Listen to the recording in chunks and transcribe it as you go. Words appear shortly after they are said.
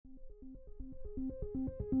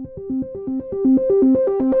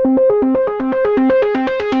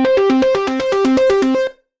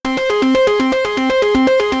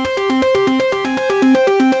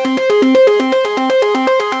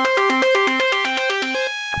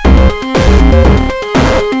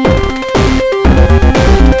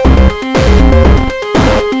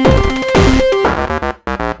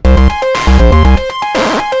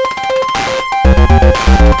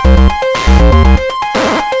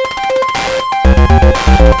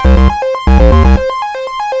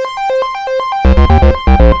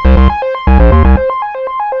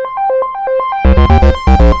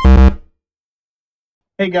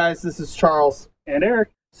Hey guys, this is Charles and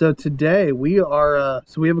Eric. So today we are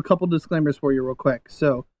we have a couple disclaimers for you real quick.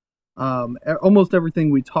 So almost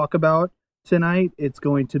everything we talk about tonight, it's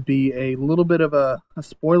going to be a little bit of a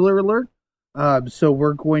spoiler alert. So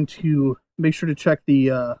we're going to make sure to check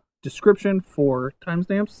the description for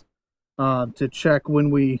timestamps to check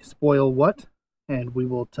when we spoil what, and we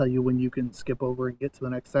will tell you when you can skip over and get to the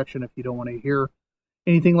next section if you don't want to hear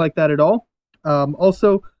anything like that at all.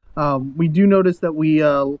 Also, we do notice that we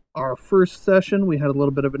our first session we had a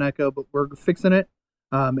little bit of an echo, but we're fixing it,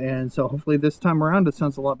 and so hopefully this time around it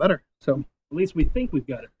sounds a lot better. So at least we think we've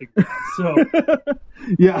got it figured out. So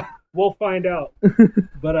yeah, we'll find out.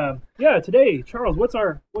 But yeah, today, Charles, what's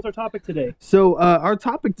our topic today? So our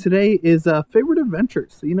topic today is favorite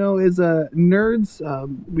adventures. You know, is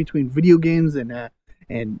nerds between video games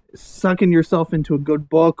and sucking yourself into a good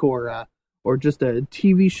book or just a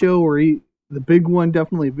TV show or the big one,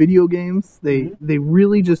 definitely video games. They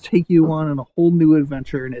really just take you on a whole new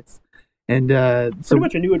adventure, and it's pretty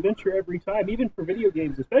much a new adventure every time, even for video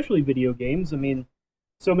games, especially video games. I mean,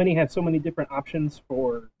 so many have so many different options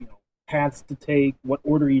for paths to take, what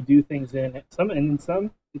order you do things in. Some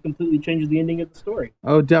it completely changes the ending of the story.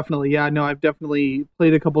 Oh, definitely, yeah. No, I've definitely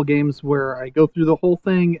played a couple games where I go through the whole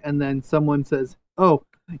thing, and then someone says, "Oh,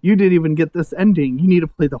 you didn't even get this ending. You need to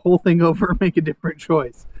play the whole thing over and make a different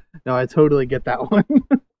choice." No, I totally get that one,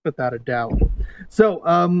 without a doubt. So,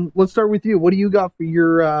 let's start with you. What do you got for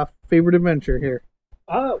your favorite adventure here?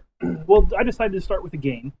 Well, I decided to start with a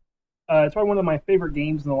game. It's probably one of my favorite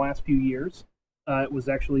games in the last few years. It was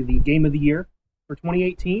actually the Game of the Year for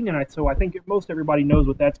 2018, and so I think most everybody knows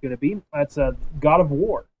what that's going to be. That's God of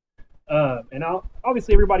War. And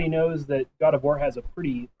obviously everybody knows that God of War has a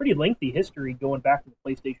pretty lengthy history going back to the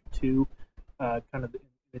PlayStation 2, kind of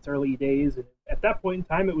its early days. And at that point in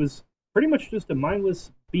time, it was pretty much just a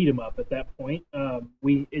mindless beat 'em up. At that point,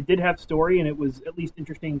 it did have story, and it was at least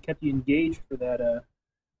interesting and kept you engaged for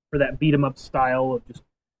that beat 'em up style of just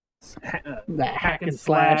that hack and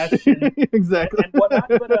slash, and, exactly, and whatnot.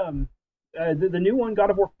 But the new one, God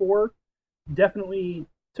of War 4, definitely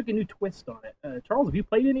took a new twist on it. Charles, have you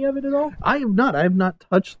played any of it at all? I have not. I have not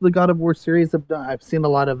touched the God of War series. I've seen a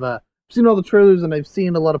lot of seen all the trailers, and I've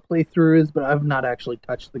seen a lot of playthroughs, but I've not actually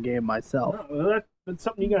touched the game myself. No, that's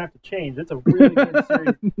something you're gonna have to change. That's a really good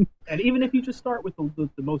series. And even if you just start with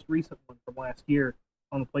the most recent one from last year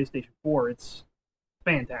on the PlayStation 4, it's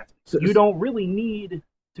fantastic. So you don't really need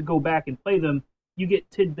to go back and play them. You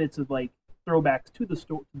get tidbits of like throwbacks to the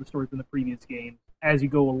story from the previous game as you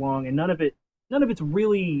go along, and none of that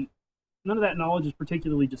knowledge is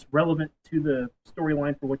particularly just relevant to the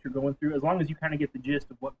storyline for what you're going through, as long as you kind of get the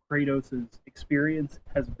gist of what Kratos' experience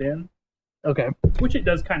has been. Okay. Which it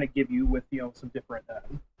does kind of give you with some different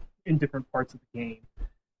in different parts of the game.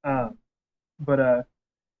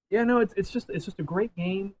 Yeah, no, it's just a great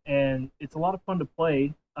game, and it's a lot of fun to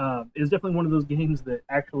play. It's definitely one of those games that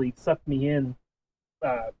actually sucked me in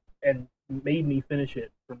and made me finish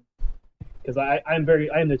it because I am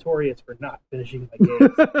notorious for not finishing my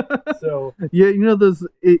games. So yeah,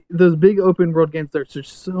 those big open world games, there's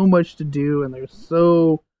just so much to do, and they're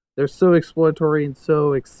so exploratory and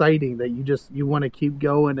so exciting that you want to keep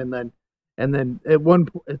going, and then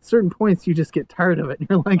at certain points you just get tired of it. And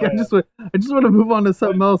you're like, I just want to move on to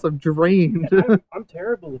something else. I'm drained. I'm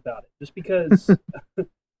terrible about it, just because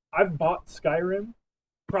I've bought Skyrim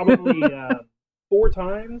probably 4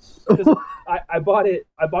 times, because I bought it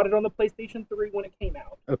on the PlayStation 3 when it came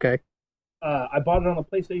out. Okay. I bought it on the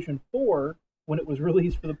PlayStation 4 when it was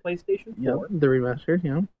released for the PlayStation 4. Yep, the remastered,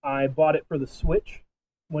 yeah. I bought it for the Switch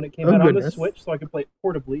when it came out on the Switch, so I could play it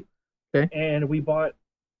portably. Okay. And we bought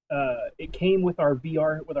it came with our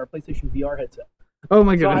PlayStation VR headset. Oh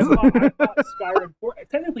my goodness. So I bought Skyrim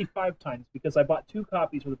technically 5 times, because I bought 2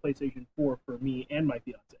 copies for the PlayStation 4 for me and my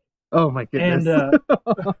fiance. Oh my goodness.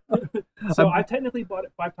 And so I technically bought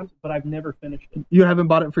it 5 times, but I've never finished it. You haven't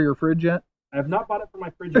bought it for your fridge yet? I have not bought it for my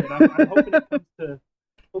fridge yet. I'm hoping it comes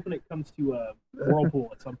hoping it comes to Whirlpool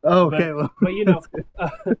at some point. Oh, okay. But you know,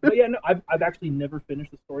 but yeah, no, I've actually never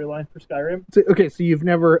finished the storyline for Skyrim. So you've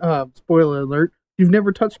never, spoiler alert, you've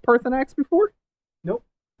never touched Parthenax before? Nope.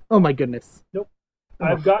 Oh my goodness. Nope. Oh,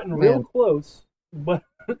 I've gotten real man. close, but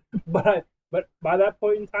but by that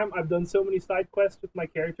point in time, I've done so many side quests with my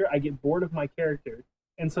character, I get bored of my character,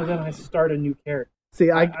 and so then I start a new character. See,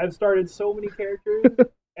 I've started so many characters,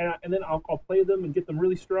 and then I'll play them and get them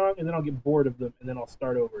really strong, and then I'll get bored of them, and then I'll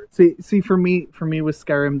start over. see for me with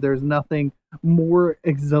Skyrim, there's nothing more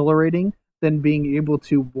exhilarating than being able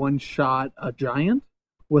to one-shot a giant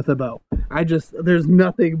with a bow. There's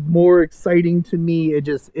nothing more exciting to me.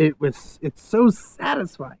 It's so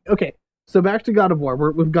satisfying. Okay, so back to God of War.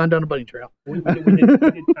 We've gone down a bunny trail. We did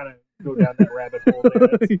kind of go down that rabbit hole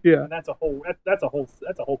there. Yeah, and that's a whole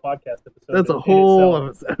podcast episode. that's a whole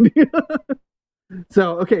episode.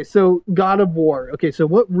 So God of War. Okay, so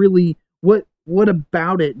what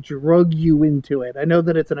about it drug you into it? I know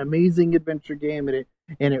that it's an amazing adventure game,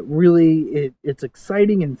 and it really it's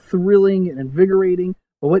exciting and thrilling and invigorating.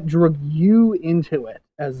 But what drug you into it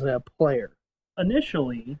as a player?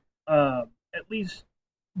 Initially, at least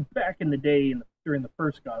back in the day, during the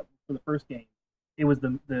first game, it was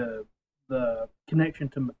the connection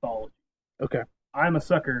to mythology. Okay, I'm a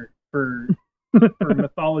sucker for for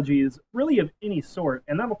mythologies, really of any sort,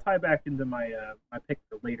 and that'll tie back into my my pick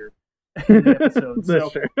for later in the episode.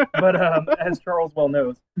 That's true. But as Charles well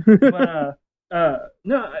knows, but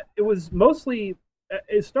no, it was mostly.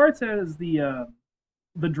 It starts as the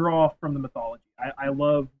draw from the mythology. I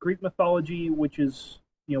love Greek mythology, which is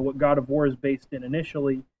what God of War is based in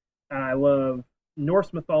initially, and I love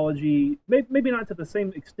Norse mythology, maybe not to the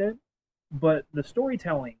same extent, but the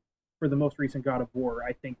storytelling for the most recent God of War,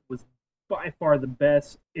 I think, was by far the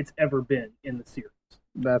best it's ever been in the series.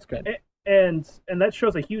 That's good. And that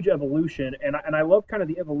shows a huge evolution, and I love kind of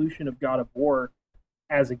the evolution of God of War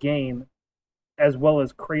as a game, as well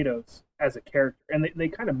as Kratos as a character, and they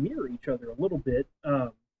kind of mirror each other a little bit. I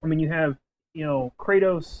mean, you have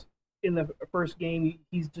Kratos in the first game.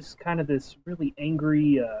 He's just kind of this really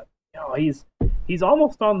angry. He's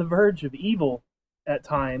almost on the verge of evil at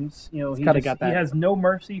times. He has no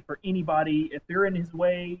mercy for anybody. If they're in his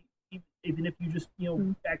way, even if you just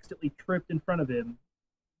accidentally tripped in front of him,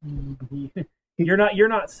 you're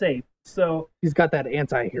not safe. So he's got that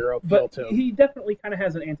anti-hero feel too. He definitely kind of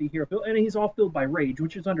has an anti-hero feel, and he's all filled by rage,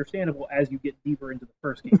 which is understandable as you get deeper into the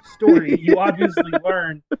first game's story. You obviously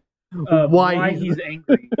learn why he's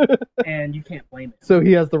angry, and you can't blame him. So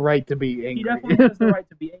he has the right to be angry. He definitely has the right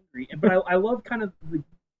to be angry. But I love kind of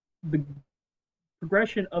the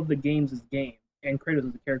progression of the games as game, and Kratos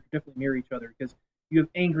as a character definitely mirror each other, because you have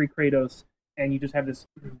angry Kratos, and you just have this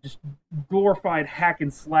just glorified hack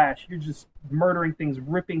and slash. You're just murdering things,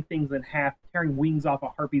 ripping things in half, tearing wings off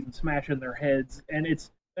of harpies and smashing their heads, and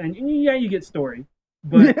yeah, you get story,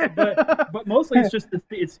 but mostly it's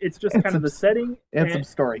just kind of the setting and some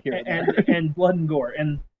story here and blood and gore,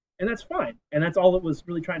 and that's fine, and that's all it was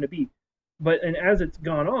really trying to be. But as it's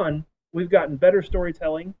gone on, we've gotten better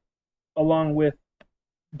storytelling, along with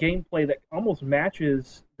gameplay that almost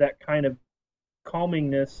matches that kind of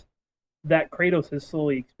calmingness that Kratos has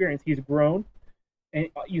slowly experienced. He's grown, and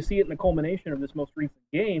you see it in the culmination of this most recent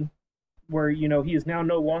game, where he is now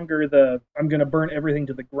no longer the "I'm going to burn everything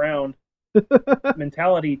to the ground"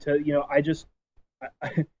 mentality. To I just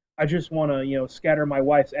want to scatter my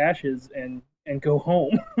wife's ashes and go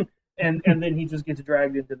home, and then he just gets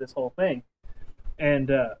dragged into this whole thing.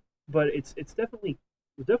 And but it's definitely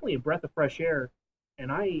a breath of fresh air,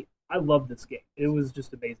 and I love this game. It was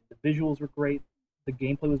just amazing. The visuals were great. The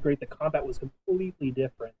gameplay was great. The combat was completely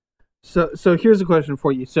different. So here's a question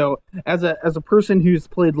for you. So as a person who's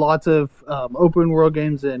played lots of open world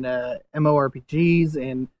games and MMORPGs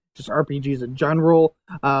and just RPGs in general,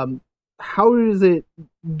 how does it,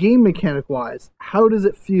 game mechanic wise, how does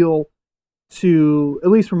it feel to,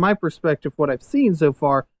 at least from my perspective, what I've seen so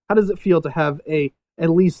far, how does it feel to have at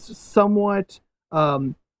least somewhat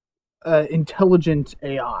intelligent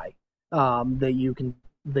AI that you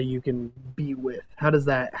can be with? How does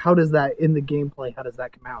that in the gameplay, how does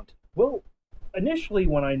that come out? Well, initially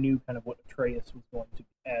when I knew kind of what Atreus was going to be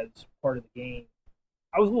as part of the game,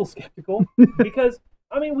 I was a little skeptical because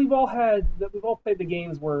I mean we've all played the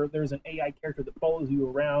games where there's an AI character that follows you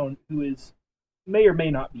around who may or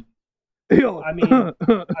may not be. I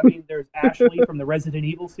mean, there's Ashley from the Resident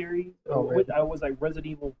Evil series. I was like Resident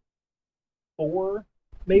Evil 4,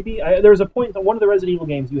 maybe. There was a point in one of the Resident Evil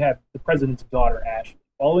games you have the president's daughter Ashley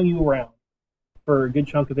following you around for a good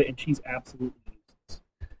chunk of it, and she's absolutely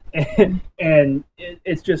useless. And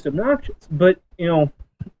it's just obnoxious. But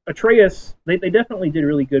Atreus, they definitely did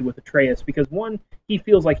really good with Atreus because one, he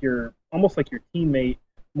feels like you're almost like your teammate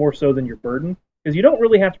more so than your burden because you don't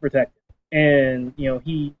really have to protect him, and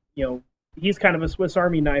he's kind of a Swiss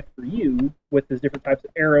Army knife for you with his different types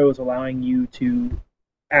of arrows, allowing you to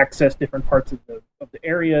access different parts of the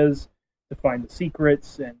areas to find the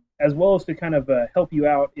secrets, and as well as to kind of help you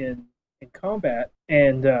out in combat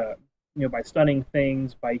and by stunning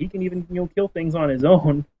things. By he can even kill things on his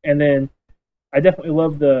own, and then I definitely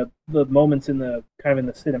love the moments in the kind of in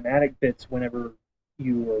the cinematic bits whenever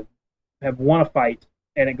you have won a fight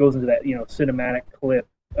and it goes into that cinematic clip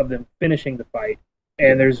of them finishing the fight.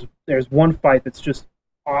 And there's one fight that's just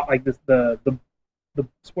like this the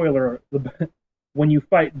spoiler when you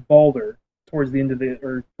fight Balder towards the end of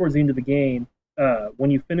the game,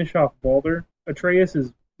 when you finish off Balder, Atreus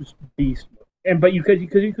is just beast mode. But you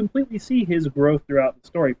completely see his growth throughout the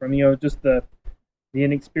story from just the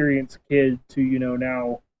inexperienced kid to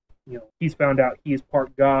now he's found out he is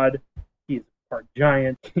part god, he is part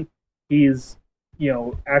giant, he's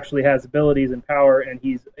actually has abilities and power, and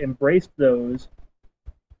he's embraced those,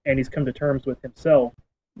 and he's come to terms with himself.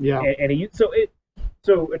 Yeah, and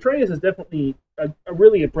so Atreus is definitely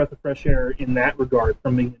a breath of fresh air in that regard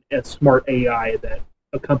from being a smart AI that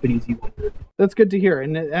accompanies you on your. That's good to hear,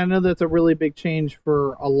 and I know that's a really big change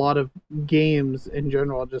for a lot of games in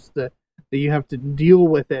general. Just that you have to deal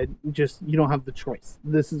with it. Just you don't have the choice.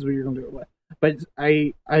 This is what you're going to do it with. But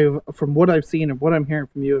I from what I've seen and what I'm hearing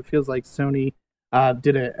from you, it feels like Sony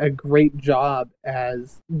did a great job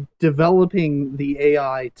as developing the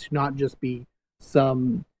AI to not just be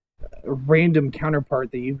some random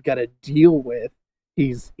counterpart that you've got to deal with.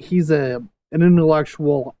 He's an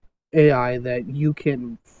intellectual AI that you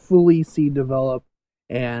can fully see develop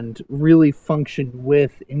and really function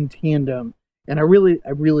with in tandem. And I really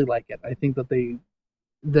like it. I think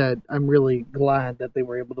that I'm really glad that they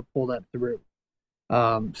were able to pull that through.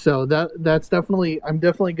 So that's definitely, I'm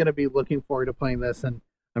definitely going to be looking forward to playing this, and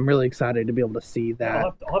I'm really excited to be able to see that.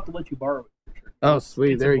 I'll have to let you borrow it for sure. Oh,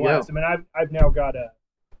 sweet. There you go. I mean, I've now got a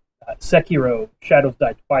Sekiro Shadows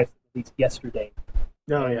Die Twice released yesterday.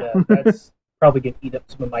 Oh, and, yeah. That's probably going to eat up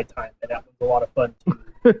some of my time, and that was a lot of fun too.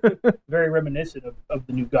 Very reminiscent of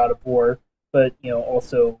the new God of War, but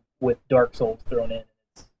also with Dark Souls thrown in.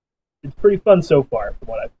 It's pretty fun so far from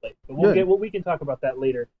what I've played. But we can talk about that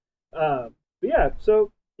later. But yeah,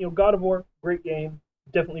 so God of War, great game.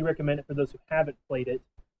 Definitely recommend it for those who haven't played it.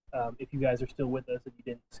 If you guys are still with us and you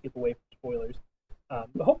didn't skip away from spoilers.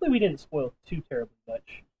 But hopefully we didn't spoil too terribly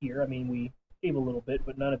much here. I mean, we gave a little bit,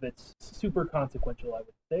 but none of it's super consequential, I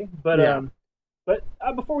would say. But yeah. But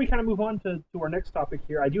before we kind of move on to our next topic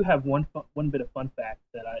here, I do have one bit of fun fact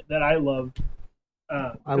that I love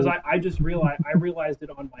because I just realized it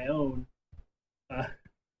on my own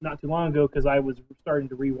not too long ago because I was starting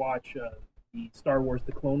to rewatch the Star Wars: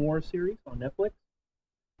 The Clone Wars series on Netflix,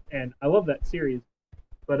 and I love that series.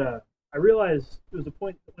 But I realized there was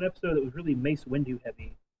one episode that was really Mace Windu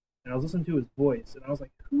heavy, and I was listening to his voice, and I was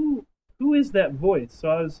like, who is that voice? So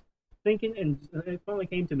I was thinking, and it finally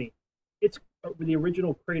came to me. It's the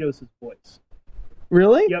original Kratos' voice.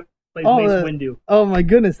 Really? Yep. Plays Mace Windu. Oh my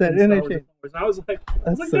goodness, that interchange. I was like,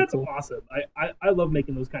 that's cool. Awesome. I love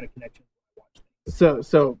making those kind of connections when I watch things.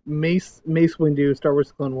 So Mace Windu, Star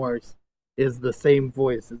Wars Clone Wars, is the same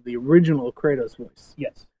voice as the original Kratos voice.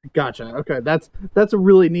 Yes. Gotcha. Okay, that's a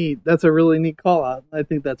really neat call out. I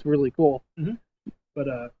think that's really cool. Mm-hmm. But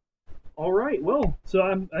all right. Well, so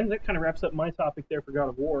I think that kind of wraps up my topic there for God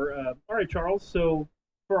of War. All right, Charles. So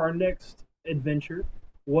for our next adventure,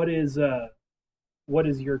 what is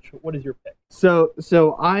your pick? So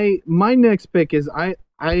my next pick is I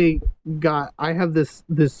have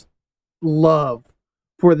this love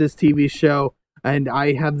for this TV show, and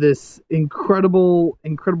I have this incredible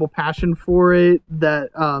passion for it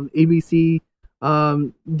that ABC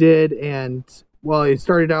did, and well, it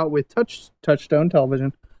started out with Touchstone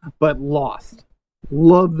Television, but Lost.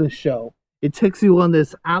 Love the show. It takes you on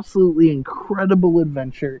this absolutely incredible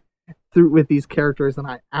adventure with these characters, and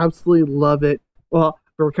I absolutely love it. Well,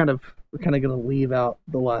 we're kind of going to leave out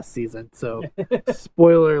the last season, so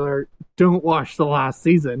spoiler alert: don't watch the last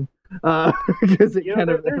season because it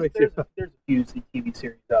there's a few TV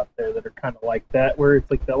series out there that are kind of like that, where it's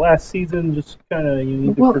like the last season just kind of you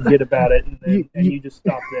need to forget about it, and you just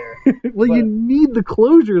stop there. Well, you need the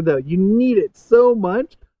closure though. You need it so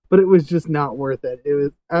much. But it was just not worth it.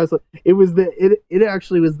 It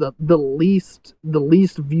actually was the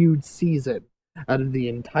least viewed season out of the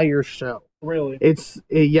entire show. Really?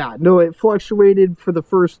 It fluctuated for the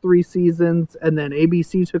first 3 seasons, and then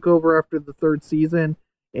ABC took over after the 3rd season,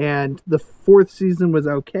 and the fourth season was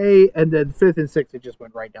okay, and then fifth and sixth it just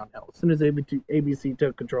went right downhill. As soon as ABC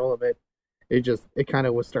took control of it, it kind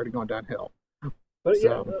of was starting going downhill. But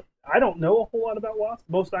so, I don't know a whole lot about Lost.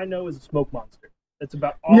 Most I know is a smoke monster. That's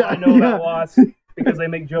about all I know about Lost, because they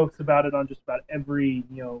make jokes about it on just about every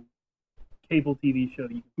cable TV show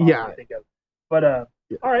that you can possibly think of. But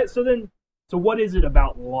all right, so what is it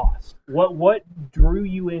about Lost? What drew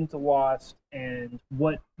you into Lost, and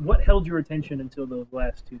what held your attention until those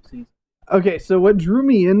last two seasons? Okay, so what drew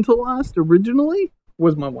me into Lost originally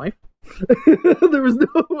was my wife. There was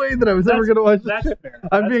no way that I was ever going to watch That's it. fair.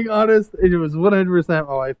 I'm being honest. It was 100%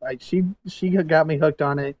 my wife. She got me hooked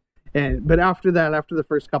on it. But after that, after the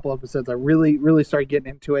first couple episodes, I really, really started getting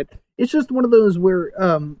into it. It's just one of those where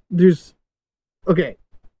there's... Okay,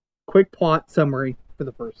 quick plot summary for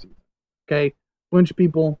the first season. Okay, bunch of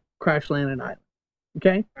people crash land an island.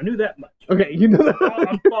 Okay? I knew that much. Okay, you know that.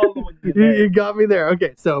 I'm following you there. You got me there.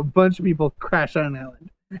 Okay, so a bunch of people crash on an island.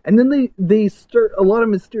 And then they start, a lot of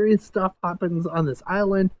mysterious stuff happens on this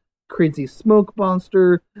island. Crazy smoke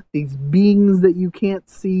monster, these beings that you can't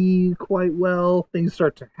see quite well. Things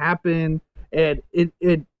start to happen, and it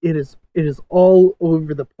is all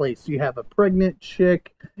over the place. You have a pregnant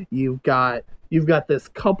chick. You've got this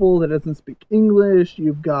couple that doesn't speak English.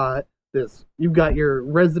 You've got your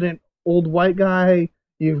resident old white guy.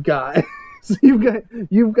 You've got a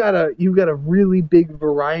really big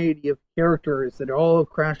variety of characters that are all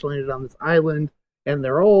crash landed on this island, and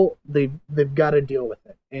they've got to deal with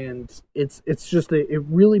it. And it's just it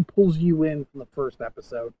really pulls you in from the first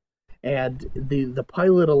episode, and the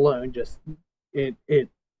pilot alone just it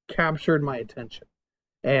captured my attention.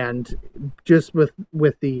 And just with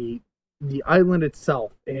the island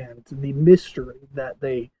itself and the mystery that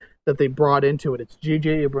they brought into it. It's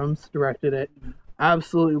J.J. Abrams directed it.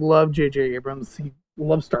 Absolutely love J.J. Abrams. He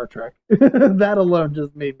loves Star Trek. That alone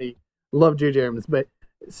just made me love J.J. Abrams. But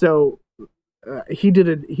so he did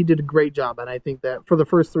a great job, and I think that for the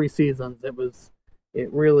first three seasons, it was a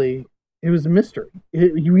mystery.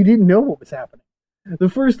 We didn't know what was happening. The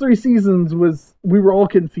first three seasons we were all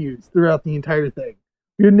confused throughout the entire thing.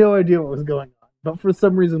 We had no idea what was going on, but for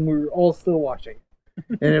some reason we were all still watching it,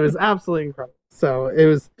 and it was absolutely incredible. So it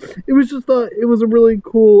was a really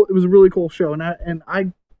cool show, and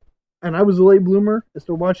I was a late bloomer. I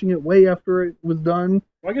started watching it way after it was done.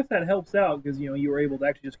 Well, I guess that helps out because you were able to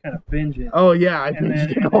actually just kind of binge it. Oh yeah, I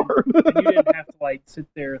binged it hard. And you didn't have to sit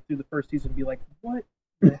there through the first season and be like, "What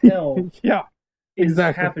the hell?" Yeah, is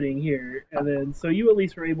happening here. And then so you at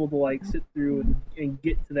least were able to sit through and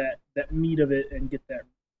get to that meat of it and get that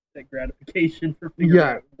gratification for figuring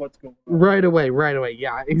out what's going on. Right away.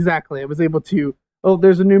 Yeah, exactly. I was able to,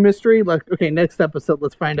 there's a new mystery. Okay, next episode,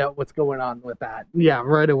 let's find out what's going on with that. Yeah,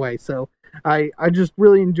 right away. So I just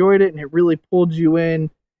really enjoyed it, and it really pulled you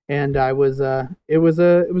in. And it was a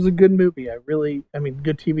good movie.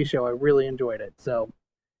 Good TV show. I really enjoyed it. So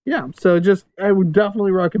yeah, so I would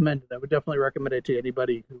definitely recommend it. I would definitely recommend it to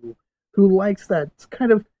anybody who likes that. It's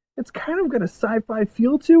kind of got a sci-fi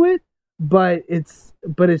feel to it, but it's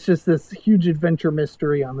just this huge adventure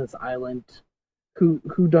mystery on this island.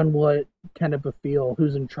 Who done what kind of a feel?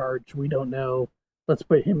 Who's in charge? We don't know. Let's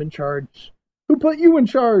put him in charge. Who put you in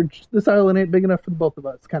charge? This island ain't big enough for the both of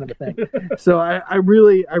us, kind of a thing. So I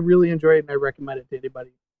really enjoy it, and I recommend it to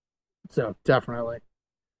anybody. So definitely.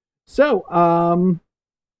 So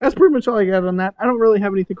that's pretty much all I got on that. I don't really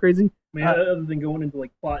have anything crazy. Other than going into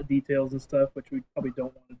plot details and stuff, which we probably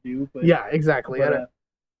don't want to do. But yeah, exactly.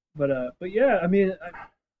 But yeah,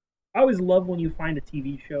 I always love when you find a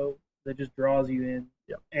TV show that just draws you in.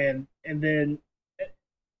 Yeah. And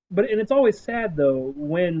it's always sad though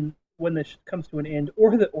when this comes to an end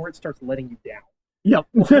or it starts letting you down. Yep.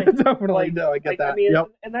 Definitely. No, I get that.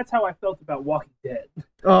 And that's how I felt about Walking Dead.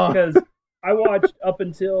 Because I watched up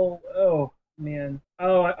until I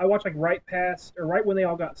watched right when they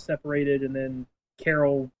all got separated, and then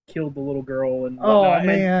Carol killed the little girl, and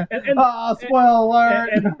man, spoiler alert!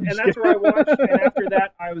 And that's where I watched. And after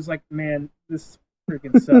that, I was like, man, this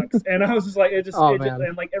freaking sucks. And I was just like, and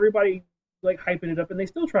everybody hyping it up, and they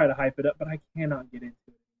still try to hype it up, but I cannot get into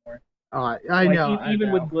it anymore. I know.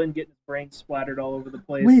 Even with Glenn getting his brain splattered all over the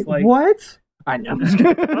place. Wait, what? I know. I'm just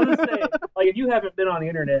saying, if you haven't been on the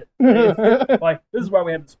internet, this is why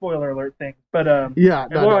we have the spoiler alert thing. But I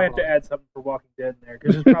have to add something for Walking Dead in there,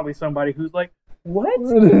 because there's probably somebody who's like, what?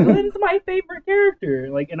 Glenn's my favorite character.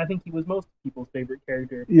 And I think he was most people's favorite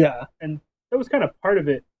character. Yeah. And that was kind of part of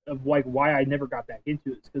it, of why I never got back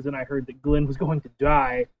into it, because then I heard that Glenn was going to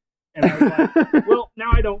die, and I was like, well,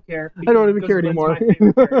 now I don't care. I don't even care Glenn's anymore. My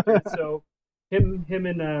favorite character. So him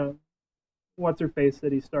and what's her face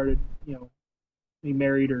that he started, he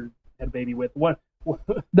married or had a baby with. What?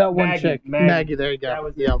 That one Maggie, chick, Maggie. There you go. That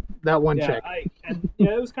was it. Yeah, that one Yeah, chick.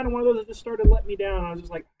 it was kind of one of those that just started letting me down. I was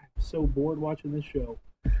just like, I'm so bored watching this show.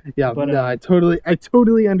 Yeah, But, no, I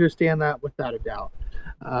totally understand that without a doubt.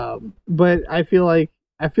 But I feel like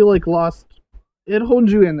Lost, it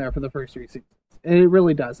holds you in there for the first 3 seasons. And it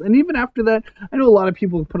really does. And even after that, I know a lot of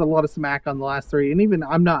people put a lot of smack on the last 3, and even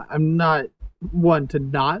I'm not one to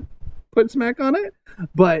not put smack on it,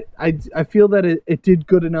 but I feel that it did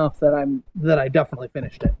good enough that I definitely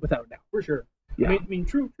finished it without a doubt. For sure. Yeah. I mean,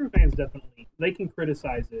 true fans definitely, they can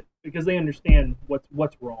criticize it because they understand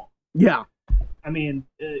what's wrong. Yeah. I mean,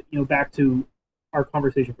 back to our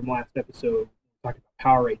conversation from last episode, talking about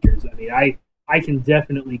Power Rangers. I mean, I can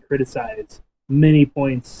definitely criticize many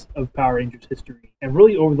points of Power Rangers history, and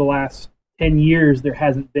really over the last 10 years, there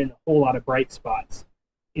hasn't been a whole lot of bright spots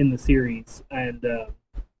in the series. And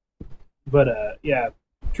yeah,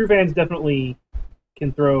 true fans definitely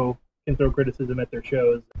can throw criticism at their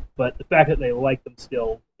shows, but the fact that they like them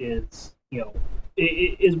still is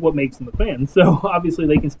is what makes them a fan. So obviously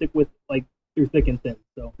they can stick with like through thick and thin.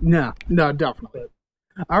 So no, definitely.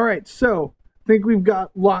 All right, so I think we've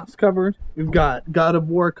got Lost covered. We've got God of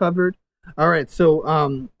War covered. All right,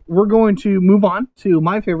 so we're going to move on to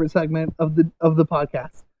my favorite segment of the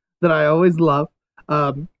podcast that I always love,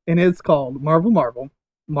 and it's called Marvel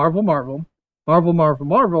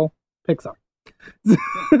Pixar. Is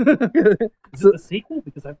it the sequel?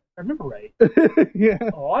 Because I remember right. Yeah.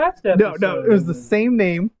 Last episode. No, it was the same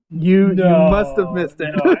name. You must have missed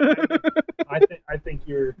it. No, I think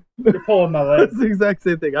you're pulling my leg. It's the exact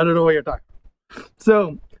same thing. I don't know what you're talking about.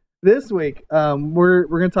 So this week, we're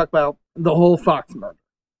going to talk about the whole Fox merger.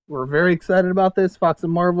 We're very excited about this. Fox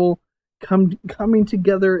and Marvel coming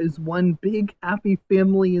together as one big happy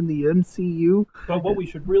family in the MCU. But what we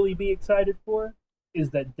should really be excited for is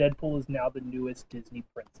that Deadpool is now the newest Disney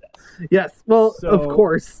princess. Yes, well, of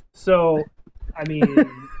course. So, I mean,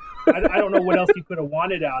 I don't know what else you could have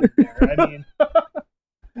wanted out of there. I mean,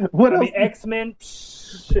 X-Men.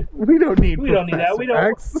 We don't need that.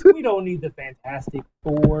 We don't need the Fantastic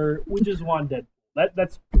Four. We just want Deadpool.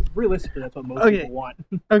 That's realistically that's what most people want.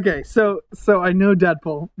 Okay, so I know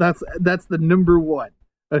Deadpool. That's the number one.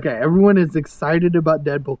 Okay, everyone is excited about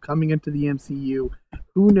Deadpool coming into the MCU.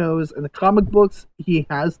 Who knows? In the comic books, he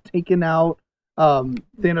has taken out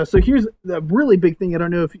Thanos. So here's the really big thing. I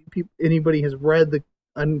don't know if anybody has read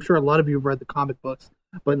I'm sure a lot of you have read the comic books,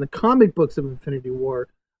 but in the comic books of Infinity War,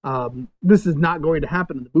 this is not going to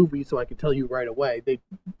happen in the movie. So I can tell you right away, they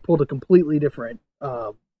pulled a completely different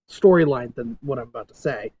storyline than what I'm about to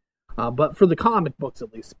say. But for the comic books,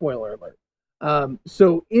 at least, spoiler alert.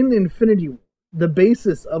 So in Infinity War, the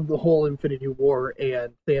basis of the whole Infinity War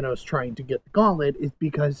and Thanos trying to get the gauntlet is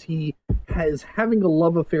because he is having a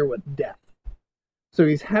love affair with death. So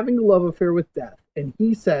he's having a love affair with death, and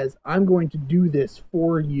he says, I'm going to do this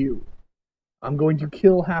for you. I'm going to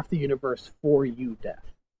kill half the universe for you,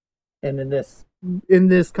 Death. And in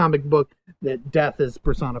this comic book, that Death is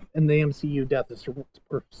personified. In the MCU, Death is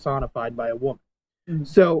personified by a woman. Mm-hmm.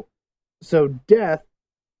 So Death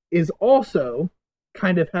is also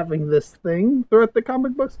kind of having this thing throughout the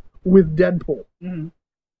comic books with Deadpool. Mm-hmm.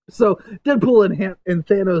 So Deadpool and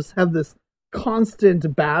Thanos have this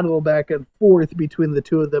constant battle back and forth between the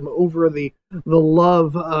two of them over the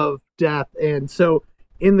love of death. And so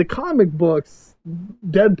in the comic books,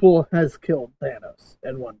 Deadpool has killed Thanos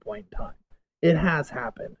at one point in time. It has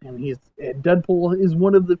happened, and Deadpool is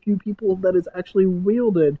one of the few people that has actually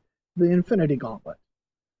wielded the Infinity Gauntlet.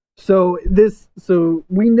 So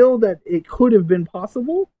we know that it could have been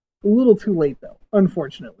possible. A little too late though,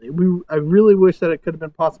 unfortunately. I really wish that it could have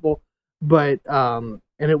been possible, but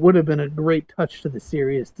and it would have been a great touch to the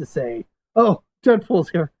series to say, "Oh,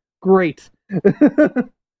 Deadpool's here, great."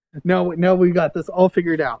 Now we got this all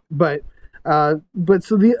figured out. But so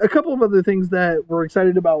a couple of other things that we're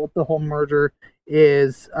excited about with the whole merger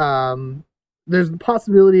is there's the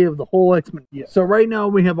possibility of the whole X-Men. Yeah. So right now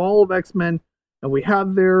we have all of X-Men. And we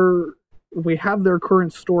have their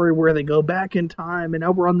current story where they go back in time, and now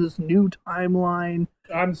we're on this new timeline.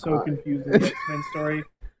 I'm so confused with the X-Men story.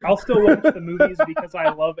 I'll still watch the movies because I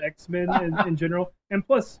love X-Men in general, and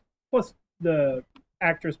plus the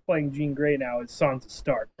actress playing Jean Grey now is Sansa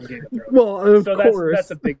Stark from Game of Thrones. Well, of course, that's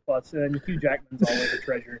a big plus, and Hugh Jackman's always a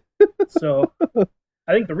treasure. So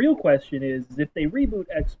I think the real question is, if they reboot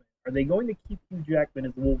X-Men, are they going to keep Hugh Jackman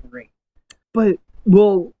as Wolverine? But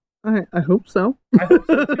I hope so. I hope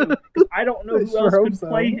so too. I don't know who else could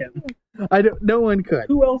play him. No one could.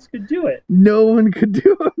 Who else could do it? No one could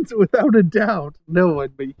do it, without a doubt. No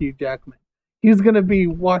one but Hugh Jackman. He's gonna be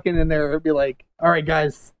walking in there and be like, "All right,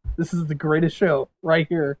 guys, This is the greatest show right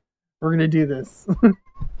here. We're gonna do this.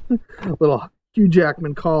 Little Hugh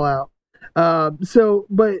Jackman call out. So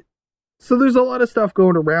there's a lot of stuff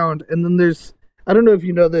going around, and then there's, I don't know if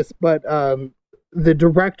you know this, but the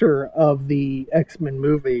director of the X-Men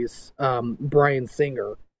movies, Bryan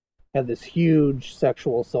Singer, had this huge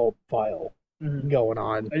sexual assault file going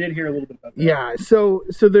on. I did hear a little bit about that. Yeah, so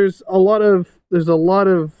there's a lot of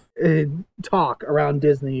talk around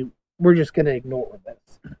Disney. We're just gonna ignore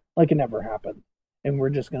this like it never happened, and we're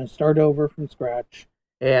just gonna start over from scratch.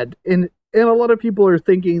 And a lot of people are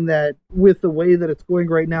thinking that with the way that it's going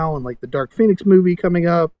right now, and like the Dark Phoenix movie coming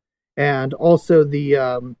up, and also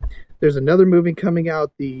the there's another movie coming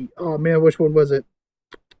out. Which one was it?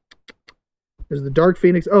 There's the Dark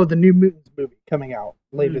Phoenix. Oh, the New Mutants movie coming out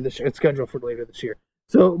later this year. It's scheduled for later this year.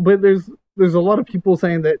 So, but there's a lot of people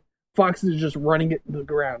saying that Fox is just running it to the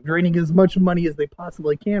ground, draining as much money as they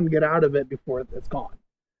possibly can get out of it before it's gone.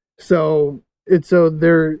 So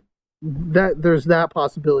there's that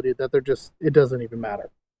possibility that it doesn't even matter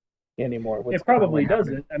anymore. It probably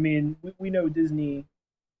doesn't. I mean, we know Disney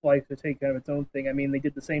likes to take kind of its own thing. I mean, they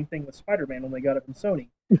did the same thing with Spider-Man when they got it from Sony.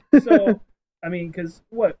 So, I mean, because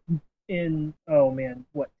 10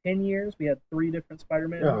 years we had 3 different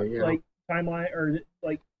Spider-Man timeline or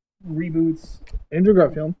reboots. Andrew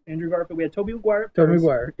Garfield. We had Tobey Maguire.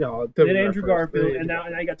 Then Andrew Garfield, and now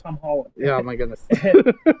you got Tom Holland. Yeah, my goodness.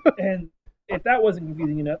 and if that wasn't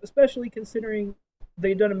confusing enough, especially considering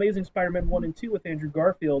they'd done Amazing Spider-Man 1 and 2 with Andrew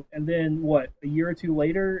Garfield, and then a year or two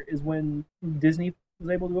later is when Disney was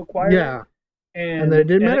able to acquire it. And then it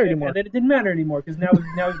didn't matter anymore. And then it didn't matter anymore because now we've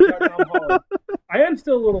got Tom Holland. I am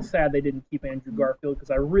still a little sad they didn't keep Andrew Garfield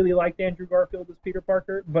because I really liked Andrew Garfield as Peter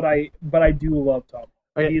Parker, but I do love Tom.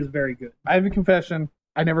 He is very good. I have a confession.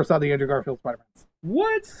 I never saw the Andrew Garfield Spider-Mans.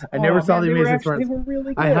 What? I never saw the Amazing Spider-Man. They were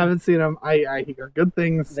really good. I haven't seen them. I hear good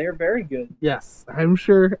things. They're very good. Yes, I'm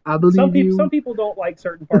sure. I believe you. Some people don't like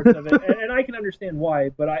certain parts of it, and I can understand why,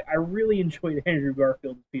 but I really enjoyed Andrew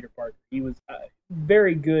Garfield as Peter Parker. He was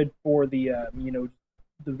very good for the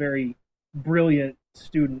very brilliant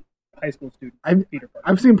high school student, Peter Parker.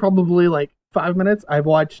 I've seen probably like 5 minutes. I've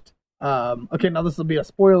watched okay, now this will be a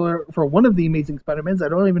spoiler for one of the Amazing Spider-Mans. I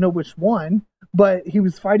don't even know which one, but he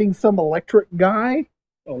was fighting some electric guy.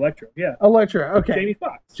 Electro, yeah. Electro, okay.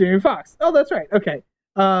 Jamie Foxx. Oh, that's right. Okay.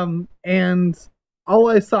 And all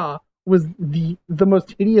I saw was the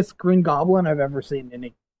most hideous Green Goblin I've ever seen in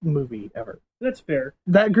a movie ever. That's fair.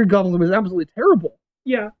 That Green Goblin was absolutely terrible.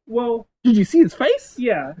 Yeah, well, did you see his face?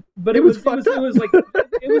 Yeah, but it was fucked up. It was like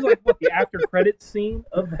what the after credits scene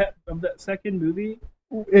of that second movie.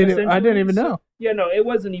 I didn't even know. Yeah, no, it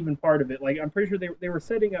wasn't even part of it. Like, I'm pretty sure they were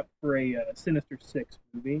setting up for a Sinister Six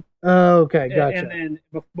movie. Oh, okay, gotcha. And then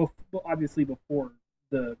obviously before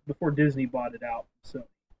Disney bought it out, so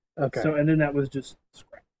okay. So and then that was just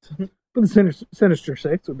scrapped. But the Sinister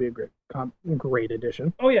Six would be a great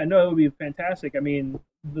addition. Oh yeah, no, it would be fantastic. I mean,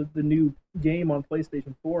 the new game on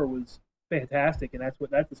PlayStation 4 was fantastic, and that's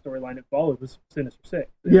the storyline it followed was Sinister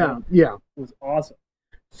Six. Yeah, it was awesome.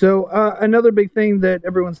 So another big thing that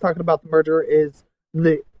everyone's talking about the merger is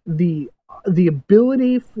the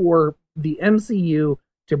ability for the MCU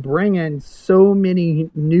to bring in so many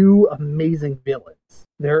new amazing villains.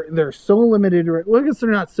 They're so limited. Well, I guess they're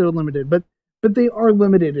not so limited, but they are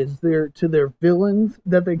limited to their villains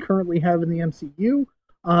that they currently have in the MCU,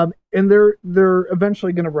 and they're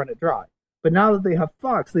eventually going to run it dry. But now that they have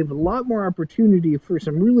Fox, they have a lot more opportunity for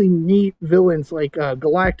some really neat villains like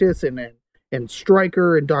Galactus and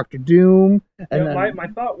Stryker and Doctor Doom. And my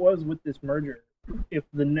thought was with this merger, if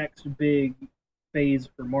the next big phase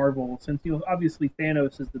for Marvel, since obviously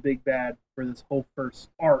Thanos is the big bad for this whole first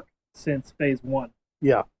arc since Phase 1.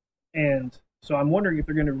 Yeah. And so I'm wondering if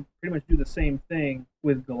they're going to pretty much do the same thing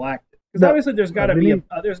with Galactus. Because obviously there's got to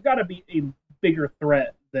be a bigger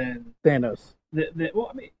threat than Thanos.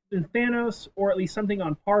 Than Thanos, or at least something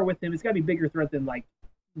on par with him. It's got to be a bigger threat than like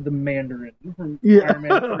the Mandarin from Iron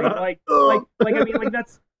Man 3. I mean,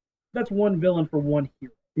 that's one villain for one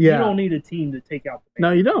hero. Yeah. You don't need a team to take out the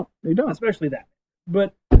Mandarin. No, you don't. Especially that.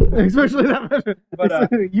 But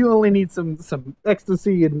you only need some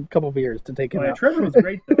ecstasy and a couple beers to take him out. Trevor was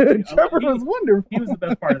great though. Trevor was wonderful. He was the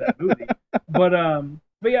best part of that movie. But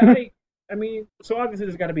yeah, I mean, so obviously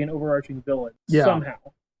there's got to be an overarching villain somehow.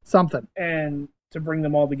 Something. And to bring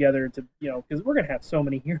them all together to, because we're going to have so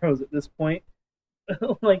many heroes at this point.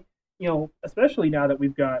 Especially now that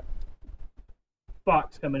we've got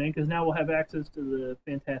Fox coming in, because now we'll have access to the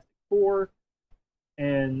Fantastic Four.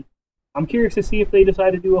 And I'm curious to see if they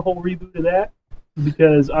decide to do a whole reboot of that,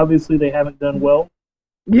 because obviously they haven't done well.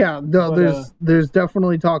 Yeah, no, there's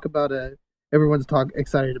definitely talk about everyone's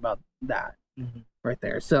excited about that Mm-hmm. right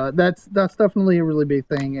there. So that's definitely a really big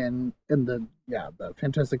thing. And the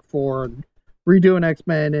Fantastic Four, and redoing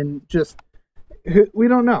X-Men, and just we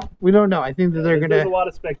don't know. I think that There's a lot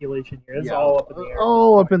of speculation here. It's all up in the air.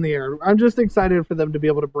 All up in the air. I'm just excited for them to be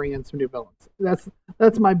able to bring in some new villains.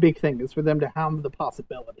 That's my big thing, is for them to have the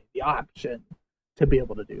possibility, the option to be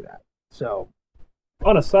able to do that. So,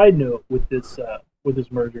 on a side note, with this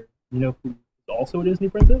merger, you know who's also a Disney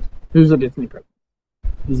princess? Who's a Disney princess?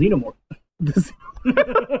 The Xenomorph.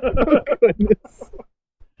 Oh, goodness.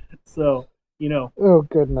 So, you know, oh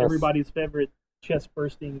goodness, everybody's favorite chest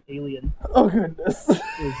bursting alien. Oh goodness, is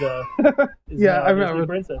yeah, I remember. Disney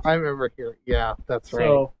princess. I remember here. Yeah, that's right.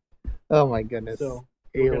 So, oh my goodness, so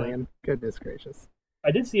alien. Goodness gracious.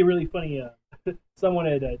 I did see a really funny. Someone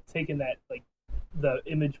had taken that, like, the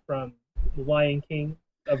image from The Lion King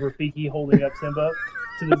of Rafiki holding up Simba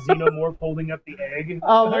to the Xenomorph holding up the egg.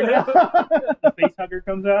 Oh my god, the face hugger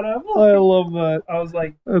comes out of. I love that. I was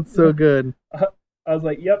like, that's so good. I was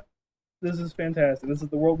like, yep, this is fantastic. This is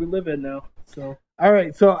the world we live in now. So, all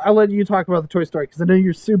right, so I'll let you talk about the Toy Story, because I know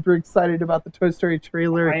you're super excited about the Toy Story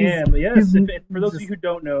trailer. I am, yes. For those of you who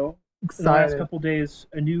don't know, excited. In the last couple of days,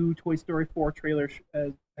 a new Toy Story 4 trailer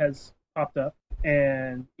has popped up,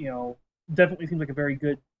 and definitely seems like a very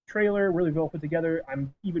good trailer, really well put together.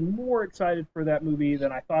 I'm even more excited for that movie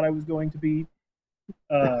than I thought I was going to be,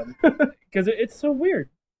 because it's so weird.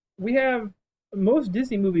 Most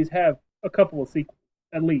Disney movies have a couple of sequels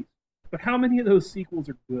at least, but how many of those sequels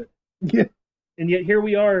are good? Yeah. And yet here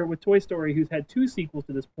we are with Toy Story, who's had 2 sequels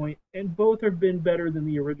to this point, and both have been better than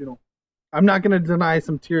the original. I'm not going to deny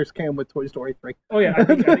some tears came with Toy Story 3. Oh yeah, I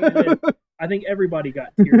think it did. I think everybody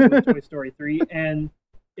got tears with Toy Story 3, and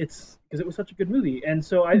it's because it was such a good movie. And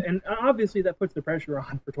so and obviously that puts the pressure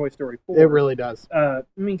on for Toy Story 4. It really does.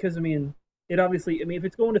 It obviously, if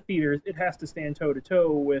it's going to theaters, it has to stand toe to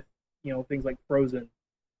toe with things like Frozen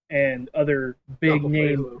and other big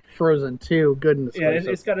name. Frozen 2, goodness. Yeah,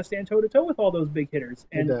 it's got to stand toe to toe with all those big hitters,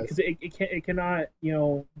 and it because it cannot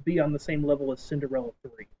be on the same level as Cinderella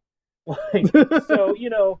 3. So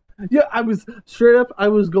yeah, I was straight up. I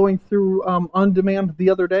was going through On Demand the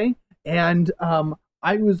other day, and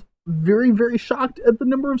I was very, very shocked at the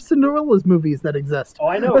number of Cinderella's movies that exist. Oh,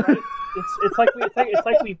 I know, right? It's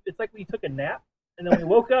like we took a nap, and then we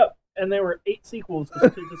woke up, and there were 8 sequels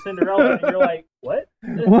to Cinderella, and you're like, what?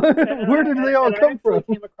 Where did they all come from? I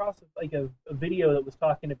came across a video that was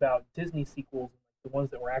talking about Disney sequels, the ones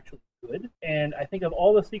that were actually good, and I think of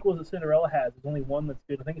all the sequels that Cinderella has, there's only one that's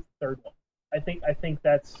good. I think it's the 3rd one. I think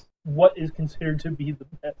that's what is considered to be the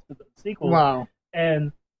best of the sequels. Wow.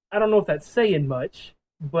 And I don't know if that's saying much,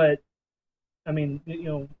 but I mean,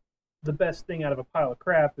 the best thing out of a pile of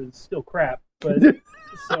crap is still crap. But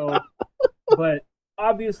but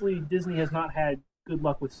obviously Disney has not had good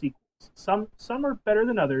luck with sequels. Some are better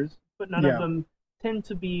than others, but none of them tend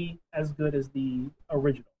to be as good as the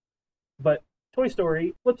original. But Toy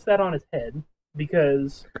Story flips that on its head,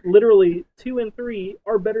 because literally 2 and 3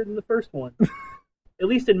 are better than the first one. At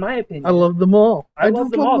least in my opinion. I love them all. I love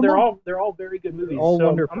them all. They're all very good movies. All so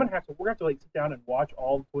wonderful. We're gonna have to sit down and watch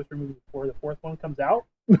all the Toy Story movies before the 4th one comes out,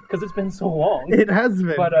 because it's been so long. It has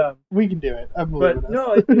been, but we can do it.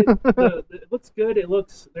 No, it looks good.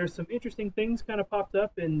 There's some interesting things kind of popped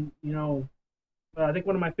up, and I think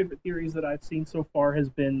one of my favorite theories that I've seen so far has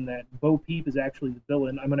been that Bo Peep is actually the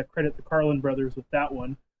villain. I'm going to credit the Carlin brothers with that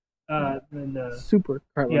one. Super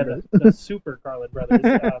Carlin brothers. the Super Carlin brothers.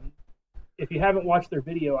 If you haven't watched their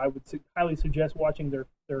video, I would highly suggest watching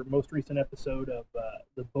their most recent episode of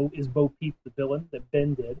Is Bo Peep the Villain that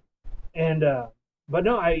Ben did. And but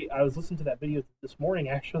no, I was listening to that video this morning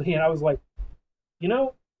actually, and I was like,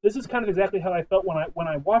 this is kind of exactly how I felt when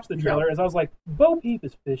I watched the trailer. As I was like, Bo Peep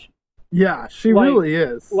is fishy. Yeah, she really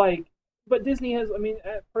is. But Disney has,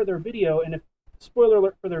 for their video, and spoiler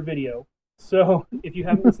alert for their video. So if you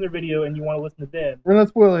haven't listened to their video and you want to listen to them, we're not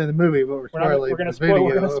spoiling the movie, but we're going to spoil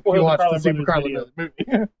the Super Carlin Brothers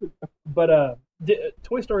movie. But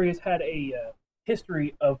Toy Story has had a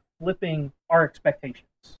history of flipping our expectations.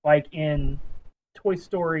 Like in Toy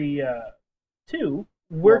Story 2,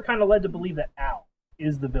 we're kind of led to believe that Al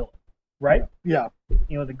is the villain, right? Yeah.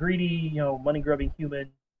 The greedy, money-grubbing human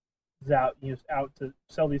is out to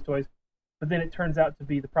sell these toys, but then it turns out to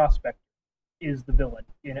be the prospector is the villain.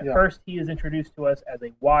 And at first he is introduced to us as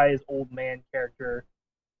a wise old man character,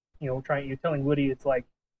 telling Woody it's like,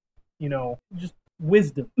 just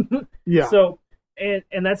wisdom. Yeah. So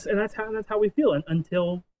and that's how we feel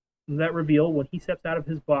until that reveal when he steps out of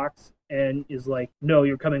his box and is like, no,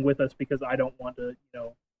 you're coming with us because I don't want to,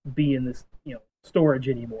 be in this, storage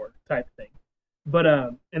anymore type thing. But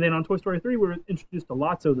and then on Toy Story 3, we were introduced to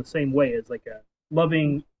Lotso the same way as like a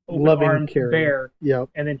loving, open-armed caring bear. Yep.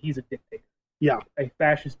 And then he's a dictator. Yeah. A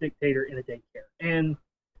fascist dictator in a daycare.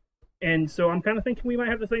 And so I'm kind of thinking we might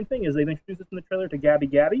have the same thing as they've introduced us in the trailer to Gabby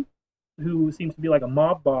Gabby, who seems to be like a